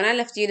 So yeah, when I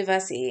left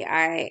university,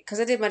 because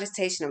I did my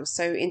dissertation, I was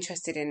so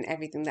interested in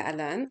everything that I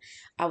learned.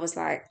 I was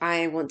like,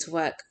 I want to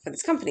work for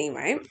this company,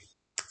 right?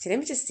 So let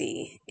me just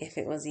see if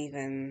it was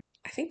even,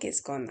 I think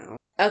it's gone now.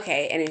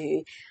 Okay,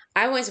 anywho,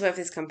 I wanted to work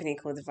for this company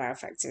called the Viral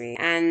Factory,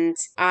 and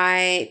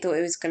I thought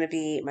it was going to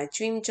be my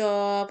dream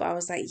job. I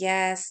was like,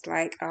 yes,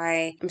 like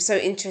I am so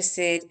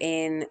interested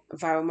in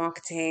viral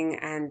marketing,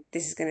 and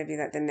this is going to be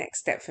like the next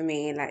step for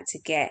me, like to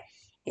get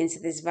into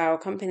this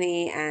viral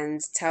company and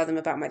tell them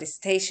about my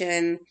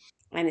dissertation,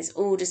 and it's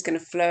all just going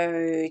to flow. Do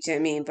you know what I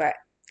mean? But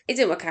it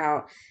didn't work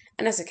out,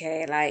 and that's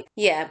okay. Like,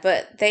 yeah,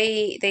 but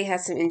they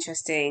had some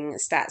interesting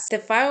stats. The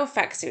Viral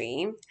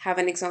Factory have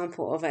an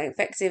example of an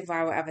effective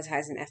viral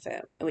advertising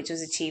effort, which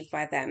was achieved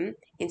by them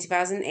in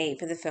 2008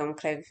 for the film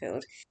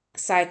Cloverfield.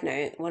 Side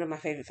note, one of my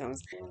favorite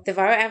films. The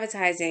viral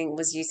advertising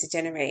was used to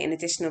generate an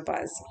additional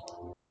buzz.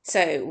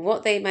 So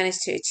what they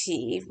managed to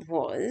achieve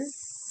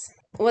was,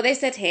 what they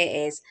said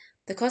here is,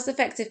 the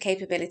cost-effective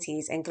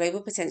capabilities and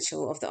global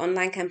potential of the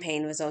online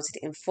campaign resulted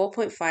in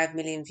 4.5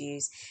 million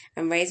views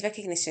and raised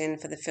recognition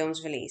for the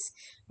film's release,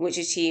 which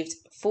achieved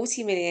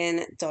 $40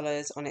 million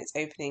on its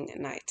opening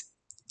night.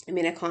 I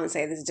mean, I can't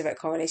say there's a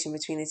direct correlation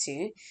between the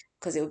two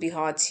because it would be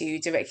hard to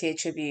directly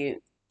attribute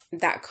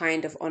that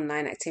kind of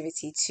online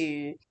activity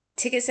to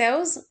ticket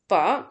sales,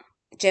 but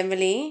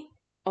generally,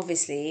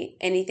 obviously,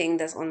 anything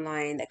that's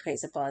online that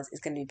creates a buzz is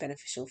going to be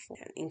beneficial for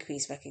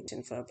increased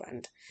recognition for a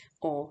brand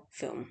or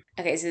film.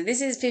 Okay, so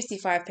this is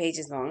 55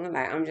 pages long.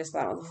 Like, I'm just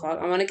like, what the fuck?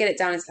 I want to get it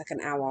down into like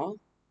an hour,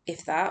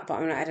 if that,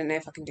 but I don't know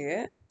if I can do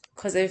it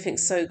because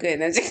everything's so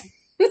good.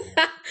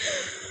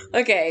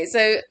 Okay,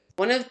 so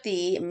one of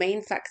the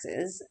main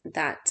factors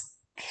that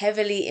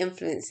heavily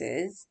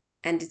influences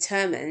and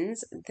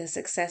determines the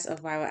success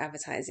of viral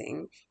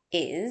advertising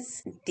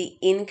is the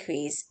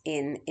increase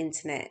in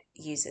internet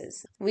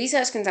users.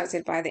 Research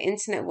conducted by the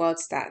Internet World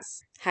Stats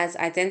has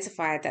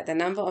identified that the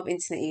number of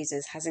internet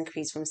users has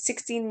increased from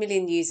 16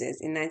 million users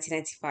in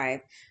 1995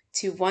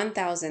 to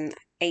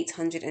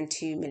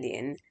 1,802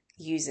 million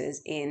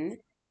users in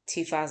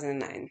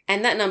 2009.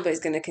 And that number is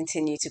going to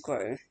continue to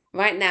grow.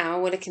 Right now,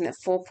 we're looking at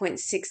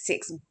 4.66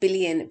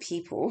 billion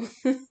people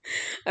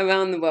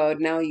around the world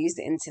now use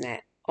the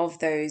internet. Of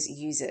those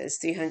users,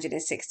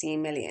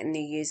 316 million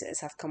new users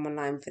have come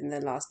online within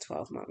the last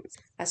 12 months.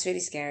 That's really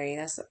scary.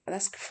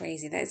 That's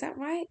crazy. Is that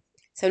right?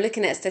 So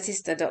looking at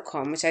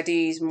Statista.com, which I do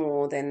use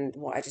more than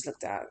what I just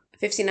looked at,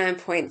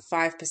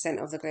 59.5%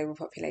 of the global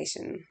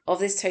population. Of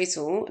this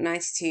total,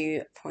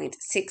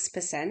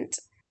 92.6%, which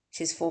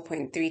is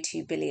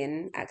 4.32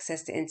 billion,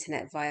 access the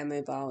internet via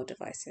mobile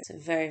devices. So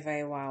very,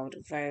 very wild.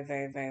 Very,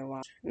 very, very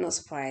wild. Not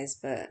surprised,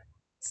 but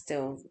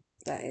still,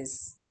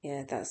 that's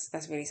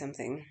really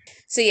something.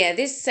 So yeah,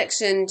 this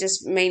section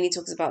just mainly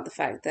talks about the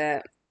fact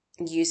that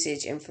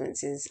usage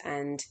influences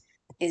and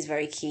is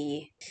very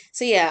key.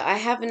 So yeah, I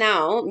have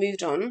now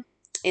moved on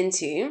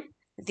into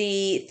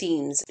the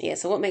themes. Yeah,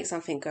 so what makes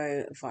something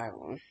go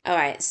viral? All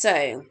right,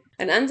 so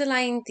an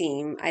underlying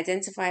theme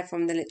identified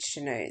from the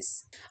literature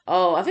notes.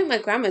 Oh, I think my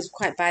grammar is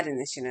quite bad in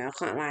this, I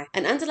can't lie.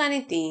 An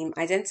underlying theme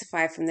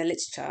identified from the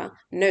literature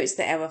notes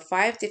that there are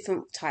 5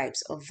 different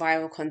types of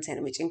viral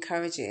content which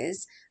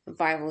encourages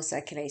viral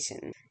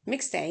circulation.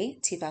 Mixday,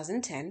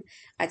 2010,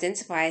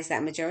 identifies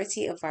that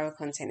majority of viral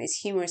content is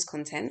humorous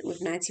content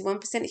with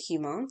 91%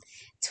 humor,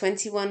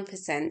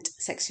 21%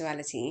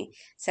 sexuality,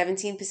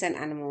 17%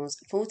 animals,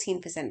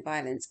 14%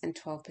 violence, and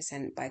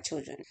 12% by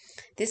children.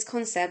 This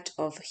concept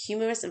of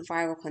humorous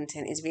viral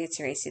content is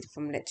reiterated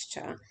from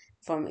literature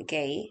from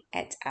Gay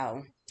et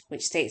al.,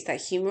 which states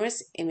that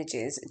humorous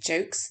images,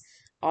 jokes,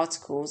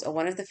 articles are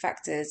one of the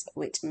factors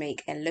which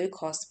make a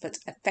low-cost but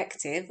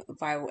effective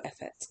viral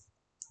effort.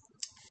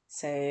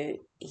 So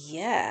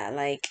yeah,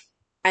 like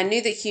I knew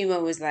that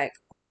humor was like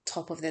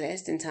top of the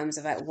list in terms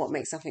of like what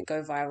makes something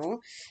go viral.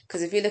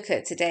 Because if you look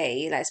at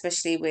today, like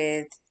especially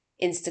with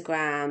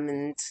Instagram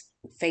and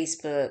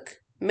Facebook,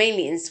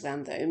 mainly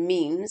Instagram though,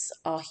 memes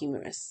are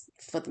humorous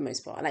for the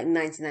most part. Like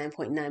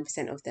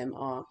 99.9% of them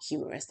are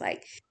humorous.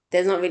 Like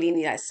there's not really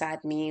any like sad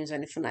memes or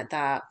anything like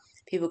that.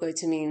 People go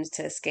to memes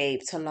to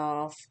escape, to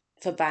laugh.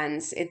 For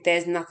bands, if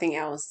there's nothing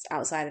else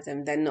outside of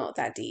them, they're not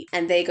that deep.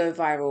 And they go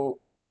viral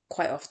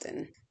quite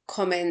often.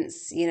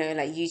 Comments,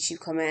 like YouTube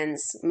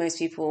comments, most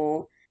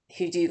people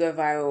who do go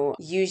viral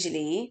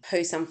usually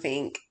post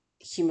something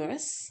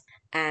humorous.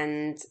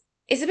 And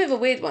it's a bit of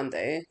a weird one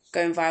though,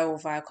 going viral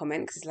via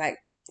comment, because like,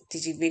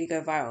 did you really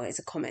go viral? It's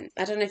a comment.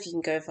 I don't know if you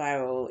can go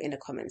viral in a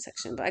comment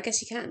section, but I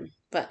guess you can.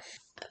 But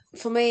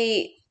from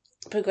a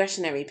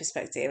progressionary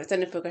perspective, I don't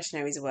know if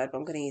progressionary is a word, but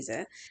I'm going to use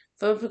it.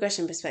 From a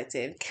progression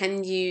perspective,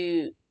 can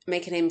you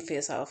make a name for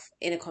yourself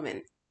in a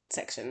comment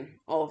section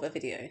of a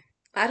video?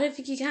 I don't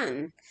think you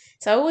can.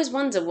 So I always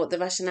wonder what the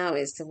rationale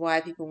is to why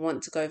people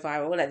want to go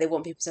viral. Like they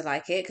want people to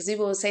like it because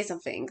people will say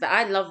something. Like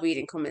I love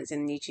reading comments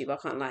in YouTube. I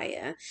can't lie,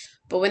 yeah.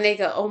 But when they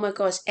go, "Oh my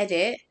gosh,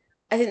 edit!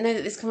 I didn't know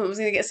that this comment was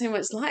going to get so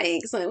much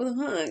likes." Like what the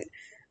fuck?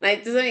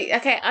 Like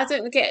okay, I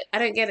don't get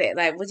it.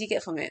 Like what do you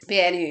get from it? But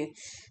yeah, anyway.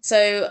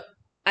 So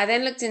I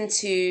then looked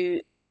into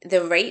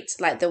the rate,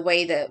 like the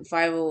way that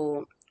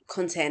viral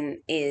content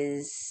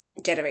is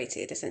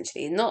generated,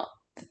 essentially, not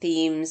the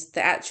themes,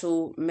 the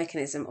actual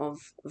mechanism of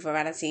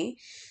virality.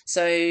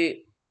 So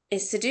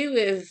it's to do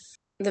with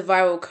the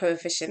viral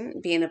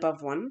coefficient being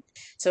above one.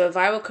 So a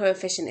viral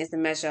coefficient is the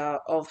measure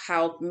of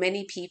how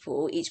many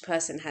people each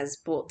person has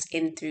brought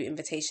in through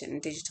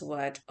invitation, digital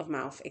word of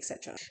mouth,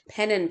 etc.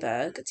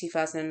 Pennenberg,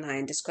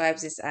 2009,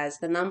 describes this as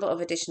the number of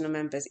additional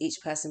members each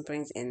person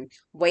brings in,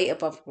 way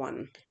above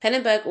one.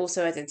 Pennenberg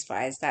also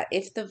identifies that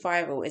if the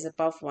viral is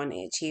above one,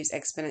 it achieves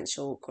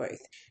exponential growth.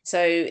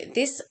 So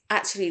this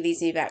actually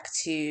leads me back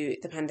to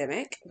the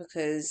pandemic,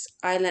 because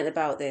I learned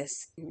about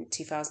this in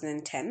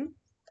 2010.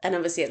 And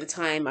obviously at the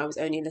time, I was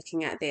only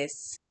looking at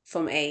this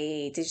from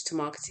a digital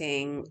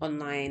marketing,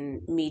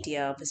 online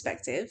media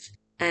perspective.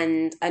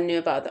 And I knew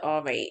about the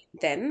R rate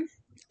then.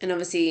 And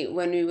obviously,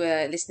 when we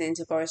were listening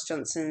to Boris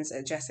Johnson's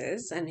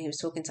addresses and he was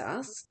talking to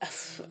us,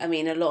 I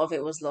mean, a lot of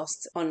it was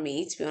lost on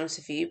me, to be honest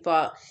with you.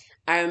 But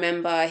I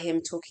remember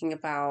him talking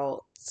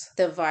about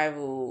the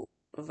viral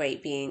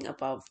rate being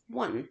above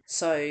one.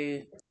 So,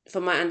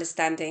 from my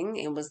understanding,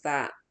 it was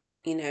that,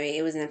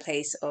 it was in a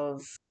place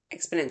of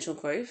exponential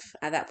growth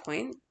at that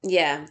point.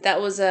 Yeah, that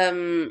was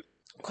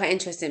quite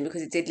interesting,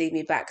 because it did lead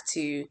me back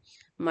to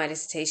my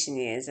dissertation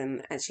years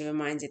and actually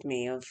reminded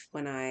me of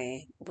when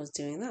I was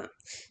doing that.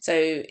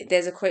 So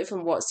there's a quote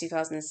from Watts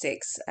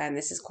 2006, and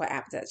this is quite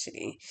apt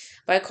actually.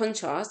 By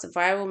contrast,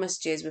 viral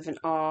messages with an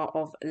R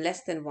of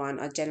less than one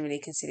are generally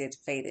considered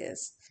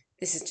failures.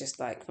 This is just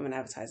like from an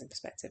advertising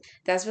perspective.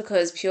 That's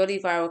because purely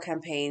viral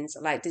campaigns,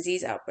 like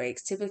disease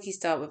outbreaks, typically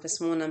start with a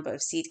small number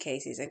of seed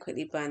cases and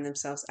quickly burn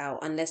themselves out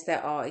unless their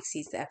R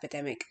exceeds the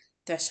epidemic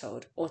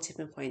threshold or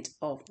tipping point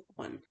of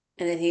one.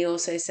 And then he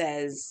also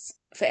says,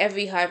 for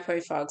every high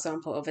profile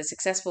example of a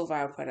successful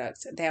viral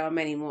product, there are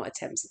many more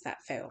attempts that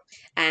fail.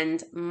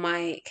 And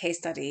my case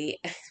study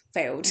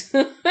failed.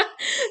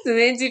 So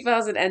in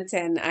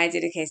 2010, I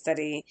did a case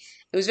study.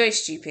 It was very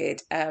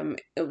stupid.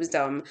 It was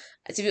dumb.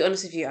 To be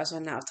honest with you, I was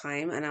running out of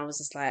time, and I was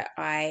just like,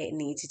 I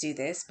need to do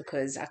this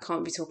because I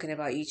can't be talking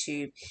about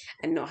YouTube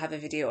and not have a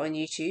video on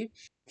YouTube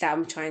that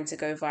I'm trying to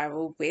go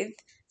viral with.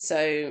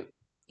 So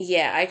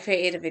yeah, I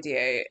created a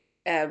video.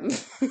 Um,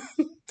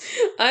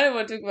 I don't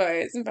want to talk about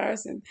it. It's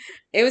embarrassing.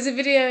 It was a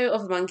video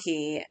of a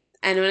monkey,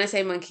 and when I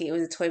say monkey, it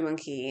was a toy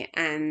monkey,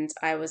 and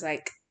I was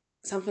like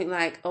something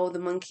like, "Oh, the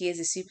monkey is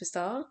a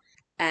superstar."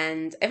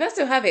 And if I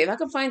still have it, if I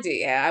can find it,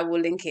 yeah, I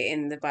will link it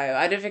in the bio.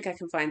 I don't think I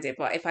can find it,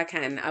 but if I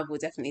can, I will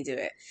definitely do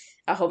it.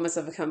 I hold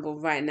myself accountable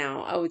right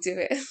now. I will do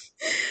it.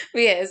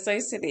 But yeah, it's so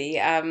silly.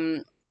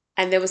 And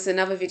there was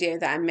another video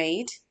that I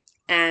made,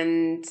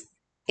 and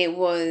it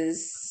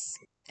was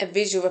a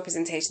visual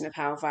representation of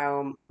how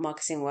viral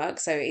marketing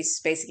works. So it's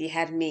basically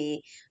had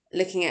me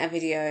looking at a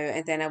video,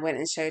 and then I went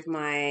and showed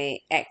my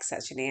ex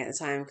actually at the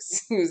time,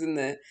 because he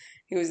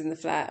was in the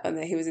flat,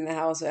 and he was in the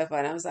house, whatever.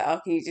 And I was like, "Oh,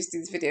 can you just do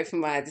this video for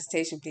my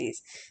dissertation,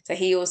 please?" So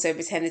he also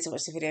pretended to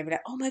watch the video and be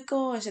like, "Oh my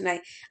gosh!" And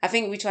I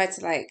think we tried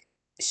to like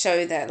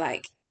show that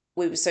like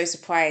we were so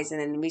surprised,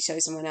 and then we show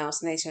someone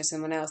else, and they show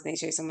someone else, and they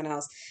show someone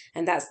else,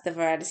 and that's the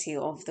variety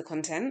of the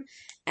content.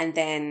 And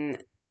then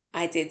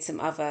I did some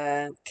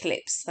other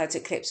clips. I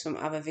took clips from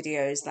other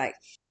videos, like,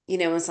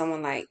 when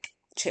someone like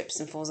trips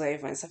and falls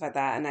over and stuff like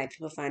that, and like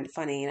people find it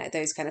funny, like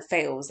those kind of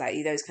fails, like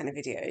those kind of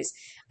videos.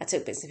 I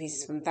took bits and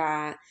pieces from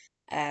that,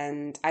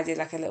 and I did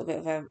like a little bit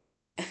of a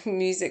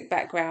music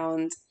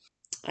background,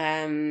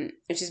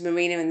 which is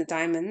Marina and the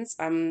Diamonds.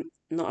 I'm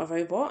Not a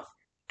Robot,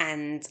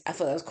 and I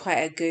thought that was quite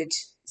a good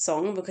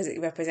song because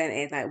it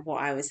represented like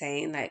what I was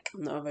saying, like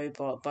I'm not a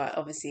robot, but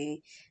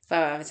obviously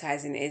viral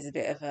advertising is a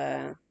bit of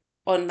a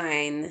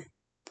online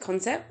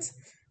concept.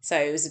 So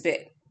it was a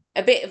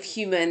bit of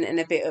human and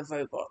a bit of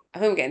robot. I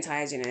think I'm getting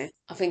tired.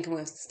 I think I'm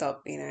going to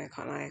stop, I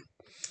can't lie.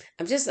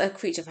 I'm just a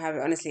creature of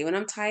habit, honestly. When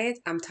I'm tired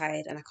and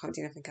I can't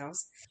do nothing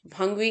else. I'm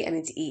hungry, I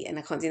need to eat and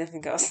I can't do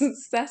nothing else.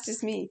 That's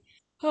just me.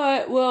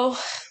 Alright, well,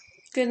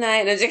 good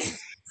night. No,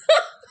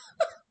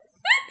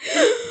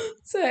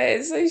 so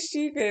it's so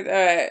stupid.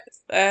 All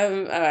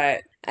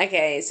right.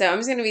 Okay, so I'm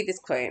just going to read this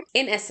quote.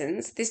 In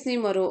essence, this new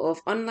model of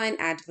online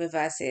ad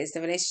reverses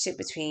the relationship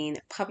between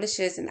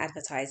publishers and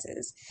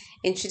advertisers.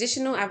 In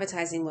traditional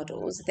advertising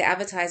models, the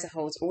advertiser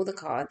holds all the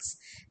cards.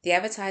 The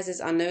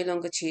advertisers are no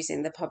longer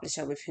choosing the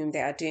publisher with whom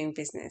they are doing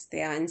business.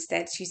 They are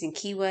instead choosing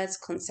keywords,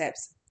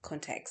 concepts,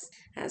 context.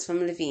 That's from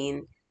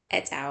Levine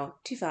et al.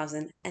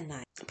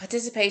 2009.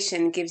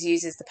 Participation gives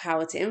users the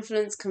power to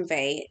influence,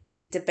 convey,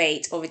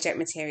 debate, or reject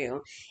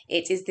material.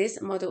 It is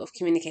this model of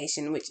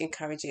communication which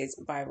encourages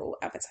viral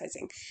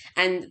advertising.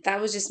 And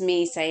that was just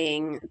me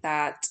saying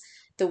that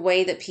the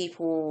way that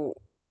people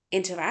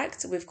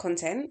interact with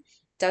content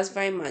does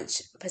very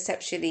much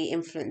perceptually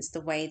influence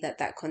the way that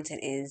that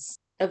content is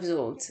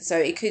absorbed. So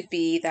it could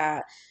be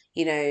that,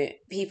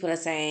 people are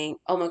saying,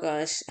 "Oh my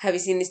gosh, have you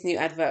seen this new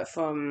advert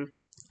from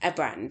a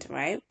brand,"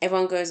 right?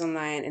 Everyone goes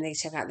online and they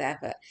check out the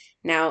advert.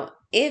 Now,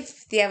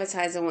 if the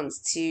advertiser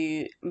wants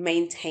to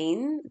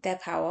maintain their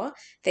power,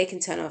 they can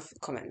turn off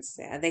comments.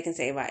 Yeah, they can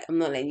say, "Right, I'm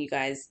not letting you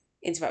guys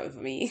interact with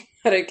me.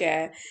 I don't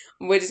care.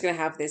 We're just going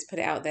to have this, put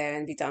it out there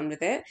and be done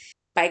with it.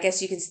 But I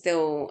guess you can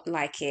still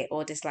like it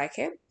or dislike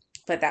it.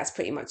 But that's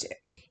pretty much it.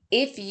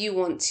 If you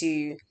want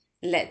to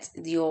let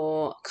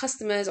your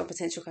customers or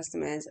potential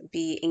customers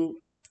be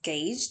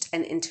engaged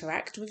and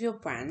interact with your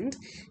brand,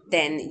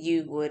 then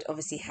you would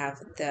obviously have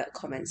the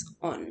comments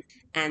on.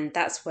 And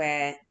that's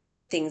where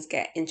things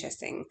get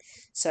interesting.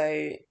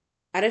 So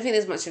I don't think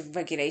there's much of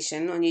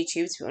regulation on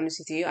YouTube, to be honest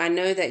with you. I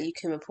know that you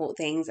can report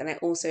things, and I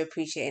also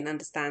appreciate and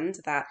understand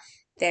that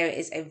there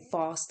is a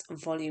vast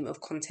volume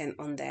of content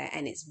on there,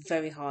 and it's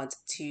very hard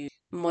to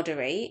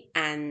moderate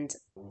and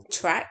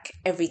track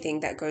everything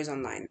that goes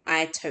online.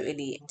 I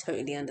totally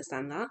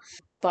understand that.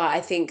 But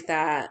I think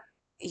that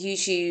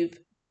YouTube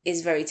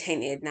is very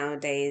tainted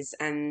nowadays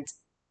and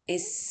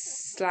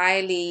is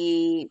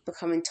slightly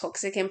becoming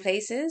toxic in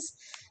places.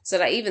 So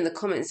like even the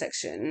comment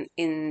section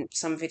in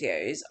some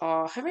videos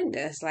are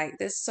horrendous. Like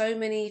there's so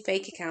many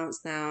fake accounts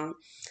now,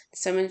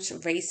 so much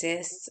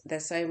racist,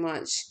 there's so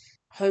much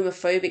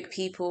homophobic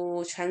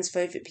people,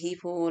 transphobic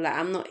people. Like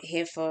I'm not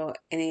here for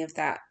any of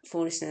that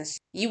foolishness.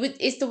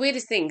 It's the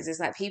weirdest thing because it's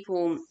like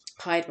people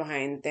hide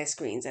behind their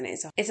screens, and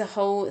it's a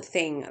whole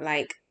thing.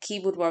 Like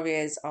keyboard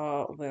warriors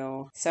are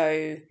real.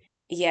 So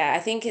yeah, I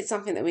think it's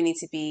something that we need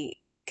to be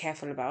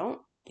careful about,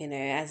 you know,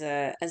 as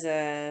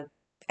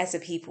a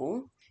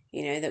people,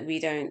 you know, that we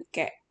don't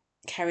get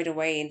carried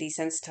away and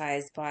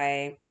desensitized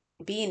by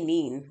being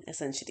mean,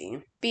 essentially.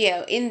 But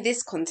yeah, in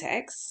this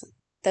context,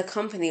 the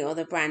company or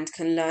the brand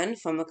can learn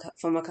from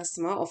a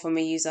customer or from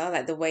a user,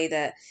 like the way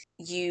that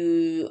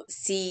you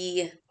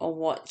see or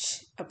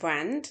watch a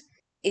brand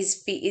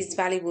is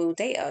valuable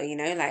data, you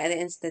know, like at the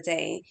end of the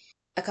day,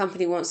 a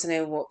company wants to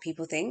know what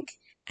people think,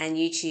 and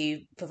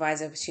YouTube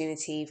provides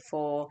opportunity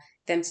for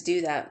them to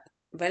do that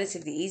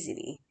relatively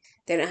easily.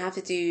 They don't have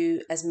to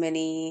do as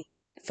many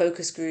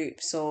focus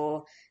groups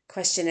or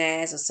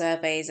questionnaires or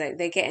surveys. Like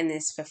they're getting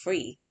this for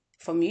free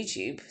from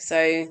YouTube.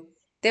 So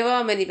there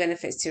are many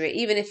benefits to it,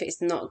 even if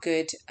it's not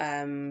good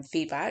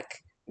feedback.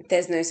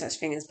 There's no such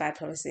thing as bad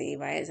publicity,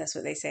 right? That's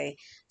what they say.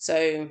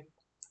 So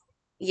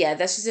yeah,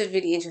 that's just a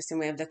really interesting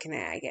way of looking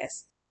at it, I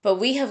guess. But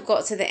we have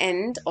got to the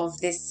end of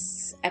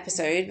this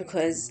episode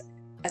because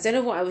I don't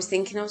know what I was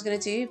thinking I was going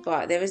to do,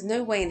 but there is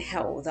no way in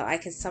hell that I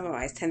can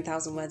summarize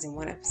 10,000 words in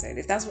one episode.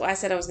 If that's what I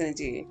said I was going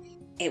to do,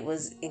 it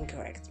was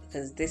incorrect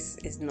because this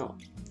is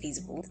not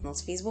feasible. It's not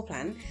a feasible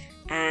plan.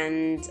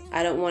 And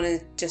I don't want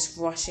to just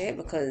rush it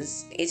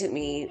because it took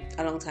me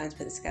a long time to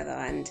put this together,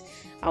 and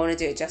I want to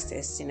do it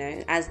justice, you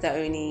know. As the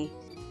only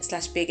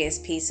 /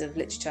 biggest piece of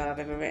literature I've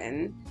ever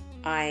written,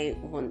 I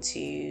want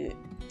to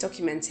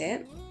document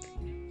it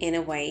in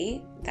a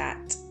way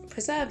that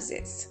preserves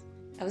its,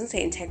 I wasn't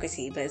say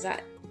integrity, but is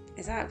that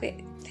a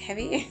bit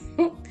heavy?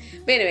 But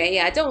anyway,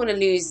 yeah, I don't want to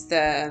lose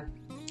the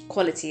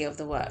quality of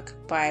the work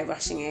by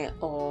rushing it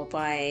or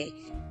by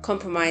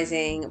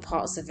compromising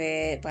parts of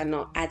it, by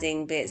not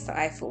adding bits that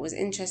I thought was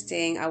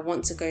interesting. I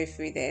want to go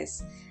through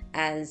this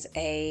as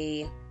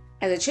a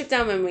trip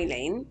down memory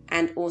lane,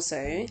 and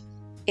also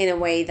in a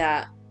way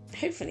that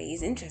hopefully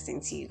is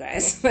interesting to you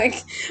guys.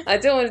 Like, I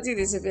don't want to do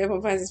this if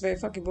everyone finds this very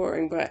fucking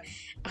boring, but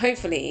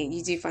hopefully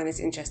you do find this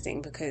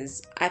interesting,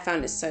 because I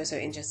found it so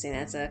interesting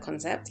as a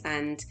concept.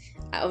 And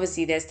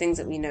obviously there's things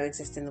that we know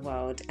exist in the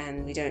world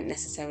and we don't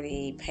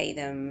necessarily pay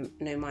them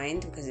no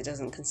mind because it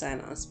doesn't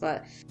concern us,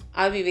 but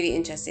I'd be really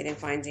interested in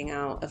finding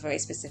out a very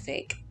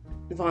specific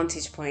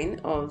vantage point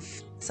of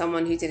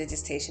someone who did a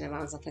dissertation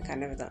around something I've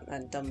never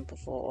done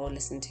before or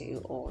listened to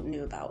or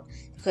knew about,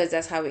 because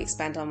that's how we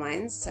expand our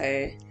minds.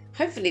 So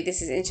hopefully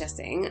this is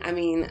interesting. I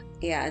mean,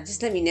 yeah,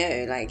 just let me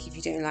know, like, if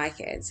you don't like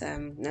it.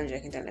 No, I'm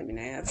joking, don't let me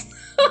know.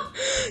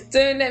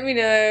 Don't let me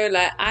know,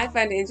 like, I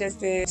find it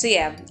interesting. So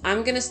yeah,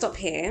 I'm gonna stop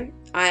here.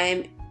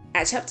 I'm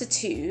at chapter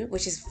 2,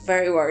 which is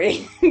very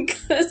worrying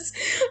because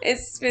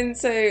it's been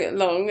so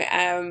long,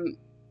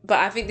 but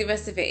I think the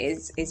rest of it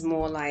is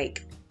more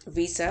like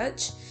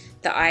research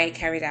that I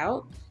carried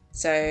out.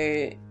 So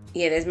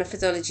yeah, there's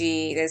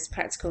methodology, there's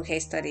practical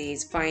case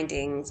studies,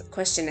 findings,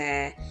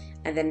 questionnaire,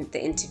 and then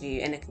the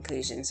interview and a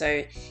conclusion.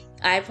 So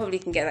I probably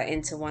can get that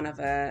into one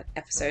other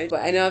episode,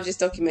 but I know I've just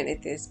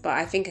documented this, but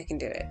I think I can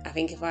do it. I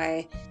think if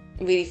I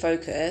really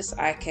focus,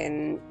 I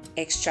can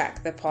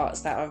extract the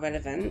parts that are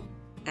relevant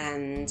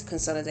and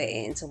consolidate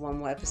it into one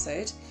more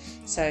episode.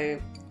 So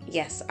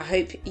yes, I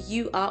hope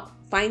you are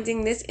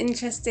finding this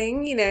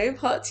interesting. You know,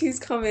 part 2's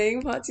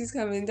coming,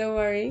 don't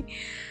worry.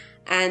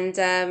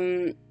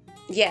 And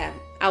yeah,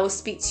 I will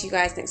speak to you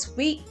guys next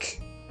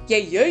week.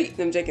 Yay.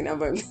 I'm joking, I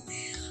won't.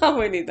 I'm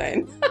only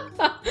done.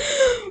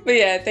 But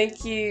yeah,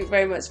 thank you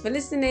very much for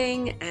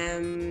listening.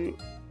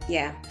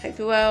 Yeah, hope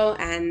you're well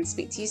and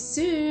speak to you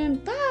soon.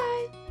 Bye.